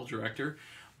horrible director,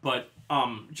 but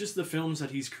just the films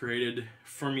that he's created,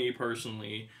 for me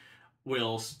personally,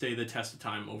 will stay the test of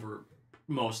time over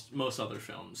most other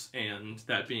films. And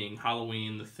that being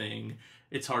Halloween, The Thing,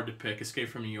 It's Hard to Pick, Escape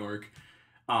from New York,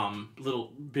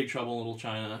 Big Trouble in Little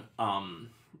China.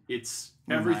 It's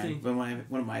everything.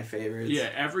 One of my favorites. Yeah,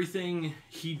 everything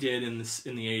he did in the 70s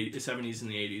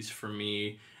and the 80s for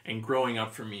me, and growing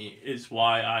up for me, is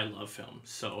why I love film.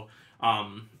 So,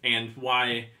 and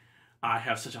why I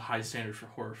have such a high standard for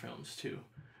horror films too,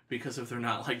 because if they're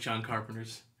not like John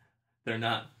Carpenter's, they're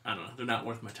not. I don't know. They're not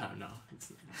worth my time now.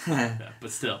 It's like that,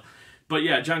 but still. But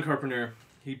yeah, John Carpenter,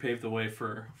 he paved the way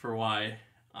for why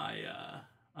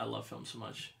I love film so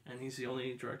much, and he's the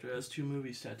only director that has 2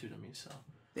 movies tattooed on me. So.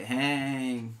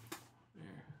 Dang. Yeah,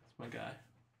 that's my guy.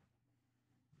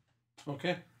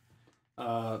 Okay.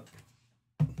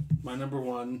 My number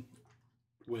one,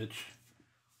 which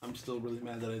I'm still really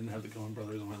mad that I didn't have the Coen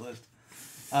Brothers on my list.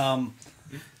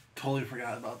 Totally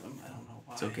forgot about them. I don't know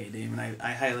why. It's okay, Damon.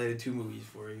 I highlighted 2 movies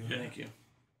for you. Yeah. Thank you.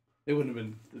 It wouldn't have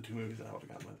been the 2 movies I would have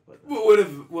gone with, but What would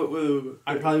have?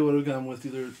 I probably would have gone with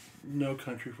either No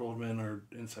Country for Old Men or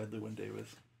Inside Llewyn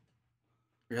Davis.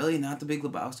 Really? Not The Big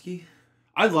Lebowski?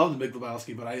 I love The Big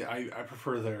Lebowski, but I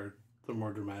prefer the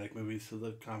more dramatic movies to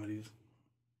the comedies.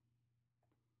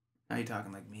 Now you're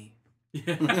talking like me.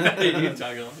 Yeah, you're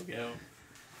talking like him.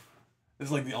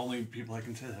 It's like the only people I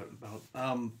can say that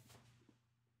about.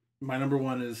 My number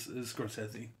one is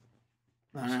Scorsese.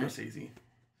 All right. Scorsese.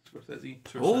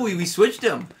 Oh, we switched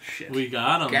them. Shit. We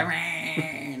got him. Come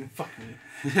on. Fuck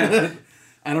me.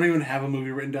 I don't even have a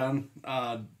movie written down.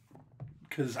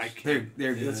 Because I can't.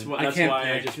 They're good. That's I can't why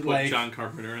I pick, just put like, John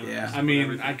Carpenter in. Yeah. I mean,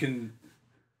 everything.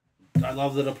 I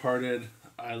love The Departed.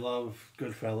 I love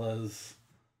Goodfellas.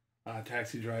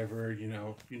 Taxi Driver. You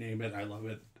name it. I love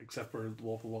it. Except for The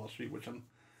Wolf of Wall Street, which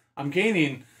I'm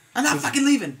gaining. I'm not fucking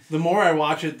leaving. The more I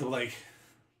watch it, the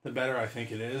better I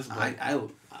think it is. But I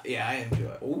enjoy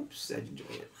it. Oops, I enjoy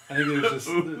it. I think there's just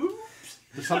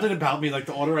there's something about me. Like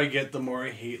the older I get, the more I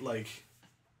hate like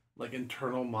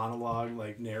internal monologue,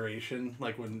 like narration,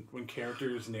 like when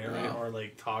characters narrate or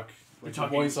like talk. Like You're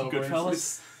talking voiceovers.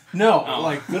 Goodfellas? No,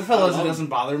 like Goodfellas, it doesn't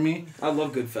bother me. I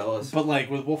love Goodfellas. But like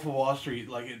with Wolf of Wall Street,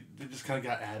 like it just kind of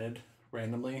got added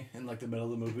randomly in like the middle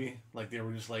of the movie. Like they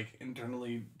were just like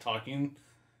internally talking,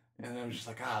 and I was just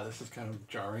like, this is kind of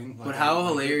jarring. Like, But how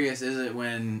hilarious is it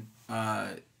when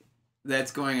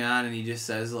that's going on and he just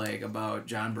says like about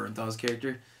John Bernthal's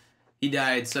character, he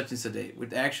died such and such a date,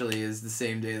 which actually is the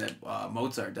same day that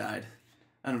Mozart died.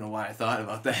 I don't know why I thought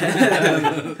about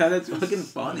that. That's fucking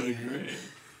funny. Great.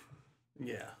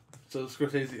 Yeah. So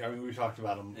Scorsese, I mean, we talked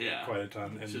about him quite a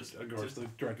ton, and Just- of course the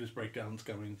director's breakdown's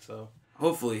coming. So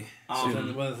Hopefully.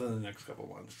 within the next couple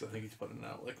months, I think he's putting it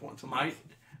out like once a month.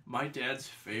 My dad's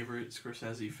favorite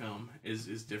Scorsese film is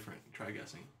different. Try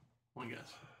guessing. One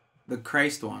guess. The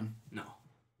Christ one. No.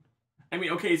 I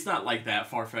mean, okay, it's not like that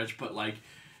far-fetched, but like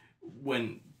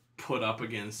when put up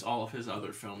against all of his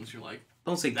other films, you're like,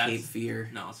 Don't say That's- Cape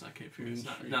Fear. no, it's not Cape Fear. It's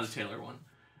Mean not a Streets. Taylor one.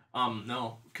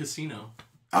 No, Casino.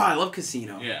 Oh, I love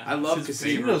Casino. Yeah, I love it's his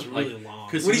Casino. favorite. Casino's really long.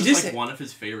 Casino's just- like one of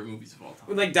his favorite movies of all time.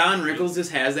 When, like, Don Rickles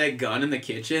just has that gun in the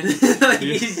kitchen. Like,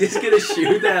 he's just gonna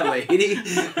shoot that lady.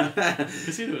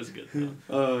 Casino is good though.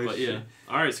 Oh, But shit. yeah.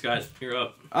 All right, Scott, you're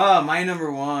up. Oh, my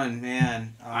number one,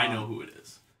 man. I know who it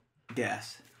is.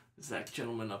 Guess. It's that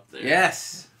gentleman up there.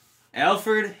 Yes.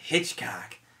 Alfred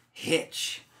Hitchcock.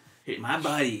 Hitch. Hitch. My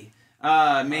buddy.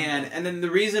 Man. And then the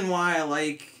reason why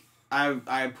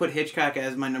I put Hitchcock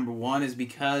as my number one is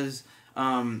because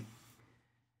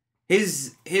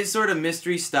his sort of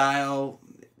mystery style,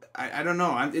 I don't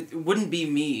know, it wouldn't be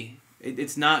me.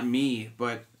 It's not me,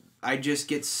 but I just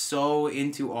get so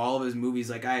into all of his movies.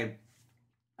 Like,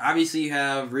 obviously you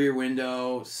have Rear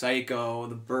Window, Psycho,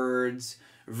 The Birds,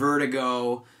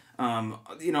 Vertigo,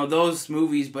 those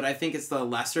movies, but I think it's the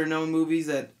lesser known movies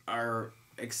that are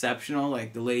exceptional,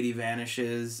 like The Lady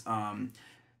Vanishes,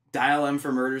 Dial M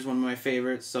for Murder is one of my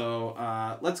favorites.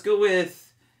 So let's go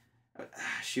with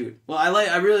Well,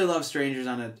 I really love Strangers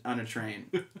on a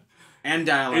Train, and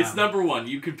Dial M. It's number one.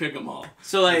 You could pick them all.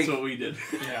 So like that's what we did.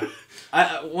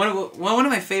 Yeah. one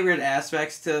of my favorite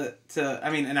aspects to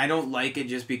and I don't like it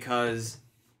just because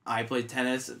I played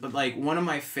tennis, but like one of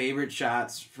my favorite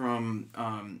shots from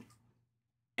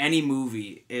any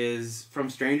movie is from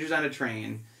Strangers on a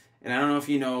Train. And I don't know if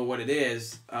you know what it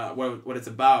is, what it's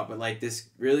about, but like this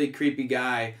really creepy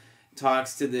guy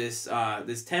talks to this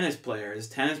tennis player, this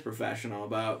tennis professional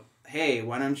about, hey,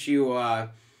 why don't you? I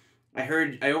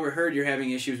overheard you're having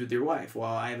issues with your wife.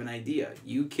 Well, I have an idea.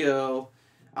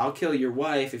 I'll kill your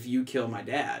wife if you kill my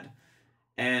dad.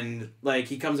 And like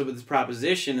he comes up with this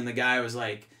proposition, and the guy was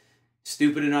like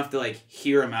stupid enough to like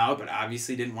hear him out, but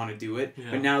obviously didn't want to do it.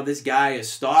 Yeah. But now this guy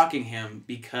is stalking him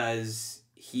because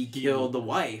he killed the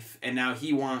wife, and now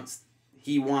he wants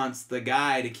the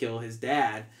guy to kill his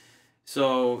dad.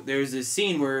 So there's this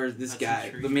scene where this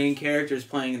guy, the main character, is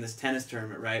playing in this tennis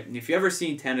tournament, right? And if you ever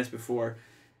seen tennis before,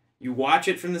 you watch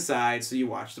it from the side, so you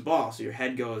watch the ball. So your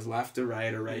head goes left to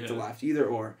right or right to left, either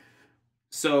or.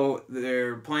 So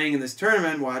they're playing in this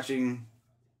tournament, watching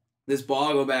this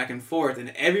ball go back and forth, and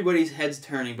everybody's head's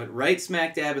turning, but right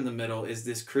smack dab in the middle is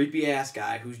this creepy-ass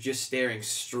guy who's just staring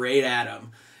straight at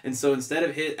him. And so instead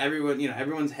of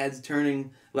everyone's head's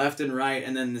turning left and right,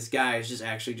 and then this guy is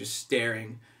just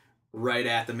staring right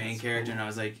at the main character, and I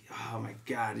was like, oh my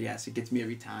god, yes, it gets me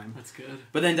every time. That's good.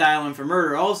 But then Dial M for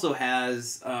Murder also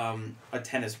has a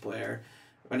tennis player,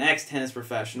 an ex-tennis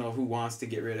professional who wants to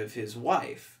get rid of his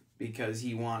wife because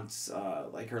he wants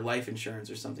like her life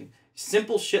insurance or something.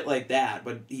 Simple shit like that,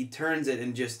 but he turns it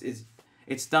and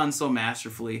it's done so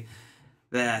masterfully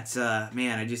that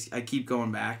man, I keep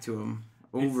going back to him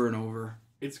over and over.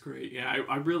 It's great. Yeah,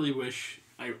 I really wish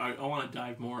I want to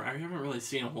dive more. I haven't really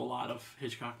seen a whole lot of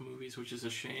Hitchcock movies, which is a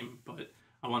shame, but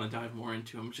I want to dive more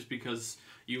into them just because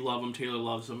you love him, Taylor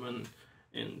loves him,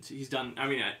 and he's done. I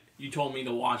mean, you told me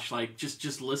to watch, like,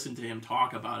 just listen to him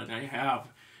talk about it, and I have,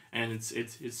 and it's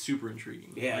super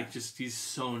intriguing. Yeah, like, just he's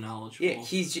so knowledgeable. Yeah,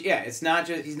 he's not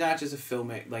just a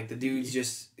filmmaker. Like the dude's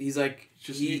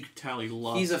you can tell he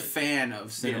loves. He's a fan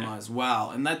of cinema as well,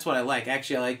 and that's what I like.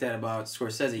 Actually, I like that about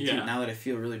Scorsese too. Now that I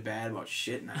feel really bad about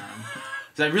shitting on him,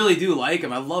 because I really do like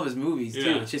him. I love his movies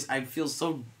too. It's just I feel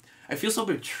so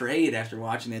betrayed after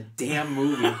watching that damn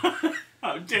movie.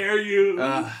 How dare you?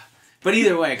 But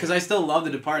either way, because I still love The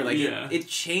Departed. Like it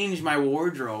changed my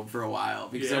wardrobe for a while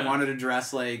because I wanted to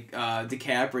dress like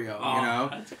DiCaprio. Oh,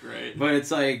 that's great. But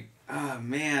it's like, oh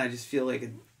man, I just feel like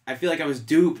I was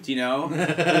duped,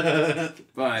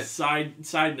 But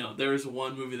side note, there was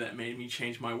one movie that made me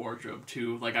change my wardrobe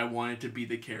too. Like I wanted to be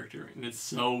the character, and it's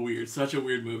so weird, such a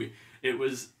weird movie. It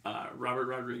was Robert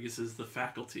Rodriguez's The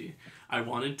Faculty. I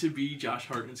wanted to be Josh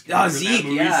Hartnett's character. Zeke, in that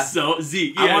movie. yeah. So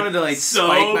Zeke, yeah. I wanted to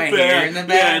spike my hair in the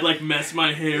back. Yeah, I'd mess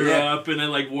my hair up, and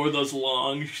I wore those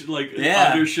long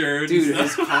undershirts. Dude,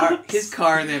 his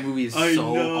car in that movie is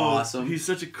so awesome. He's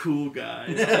such a cool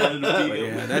guy.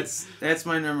 That's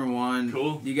my number one.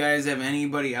 Cool. Do you guys have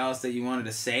anybody else that you wanted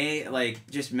to say? Like,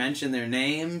 just mention their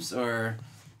names or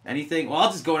anything? Well,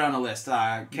 I'll just go down the list.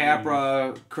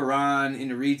 Capra, Karan,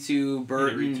 Inarritu,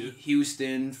 Burton,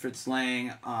 Houston, Fritz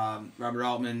Lang, Robert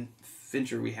Altman,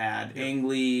 Fincher we had, Ang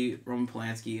Lee, Roman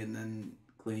Polanski, and then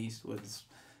Clint Eastwood.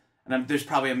 And there's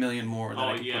probably a million more that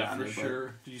I could put on there.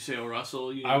 Sure. Did you say O.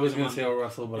 Russell? I was going to say O.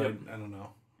 Russell, but I don't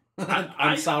know.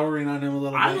 I'm souring on him a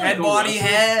little bit. Head, body,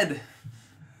 head.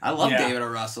 I love David O.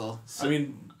 Russell. I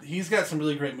mean, he's got some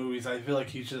really great movies. I feel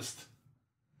like he's just...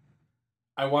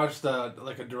 I watched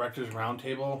like a director's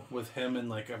roundtable with him and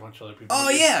like a bunch of other people. Oh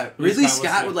yeah, Ridley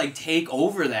Scott would like take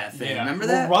over that thing. Yeah. Remember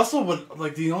that? Russell would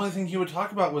like the only thing he would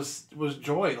talk about was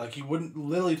joy. Like he wouldn't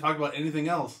literally talk about anything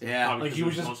else. Yeah, like he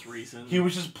was just most recent. He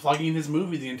was just plugging his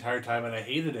movie the entire time, and I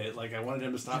hated it. Like I wanted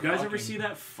him to stop. You guys ever see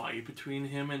that fight between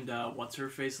him and what's her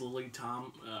face, Lily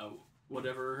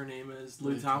whatever her name is,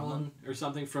 Lily Tomlin or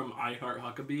something from I Heart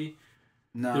Huckabee?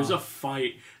 No. There's a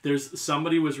fight. There's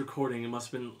somebody was recording. It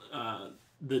must have been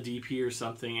the DP or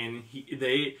something, and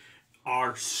they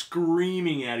are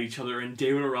screaming at each other, and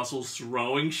David O. Russell's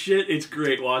throwing shit. It's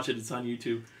great. Watch it. It's on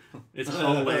YouTube. It's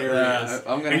hilarious.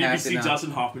 I'm gonna and you have can see Dustin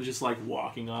Hoffman just like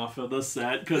walking off of the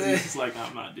set because he's just like,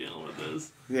 I'm not dealing with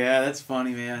this. Yeah, that's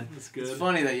funny, man. That's good. It's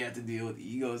funny that you have to deal with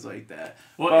egos like that.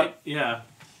 Well, yeah.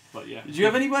 But yeah. Did you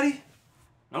have anybody?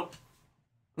 Nope.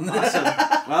 Awesome.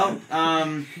 Well,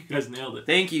 you guys nailed it.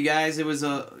 Thank you guys. It was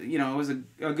a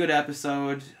good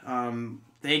episode.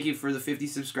 Thank you for the 50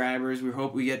 subscribers. We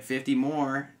hope we get 50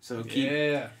 more. So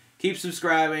keep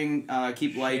subscribing,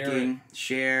 keep liking,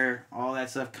 share, all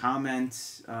that stuff,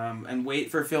 comment, and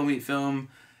wait for Film Eat Film,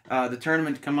 the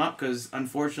tournament to come up because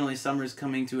unfortunately summer's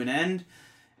coming to an end,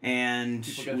 and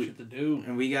people got shit to do,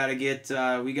 and we gotta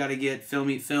get Film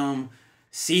Eat Film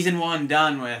Season 1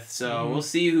 done with. So we'll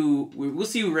see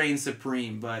who reigns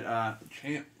supreme. But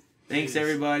champ. Thanks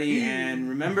everybody, and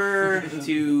remember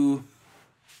to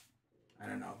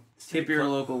tip your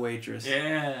local waitress.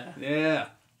 Yeah. Yeah.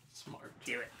 Smart.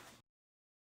 Do it.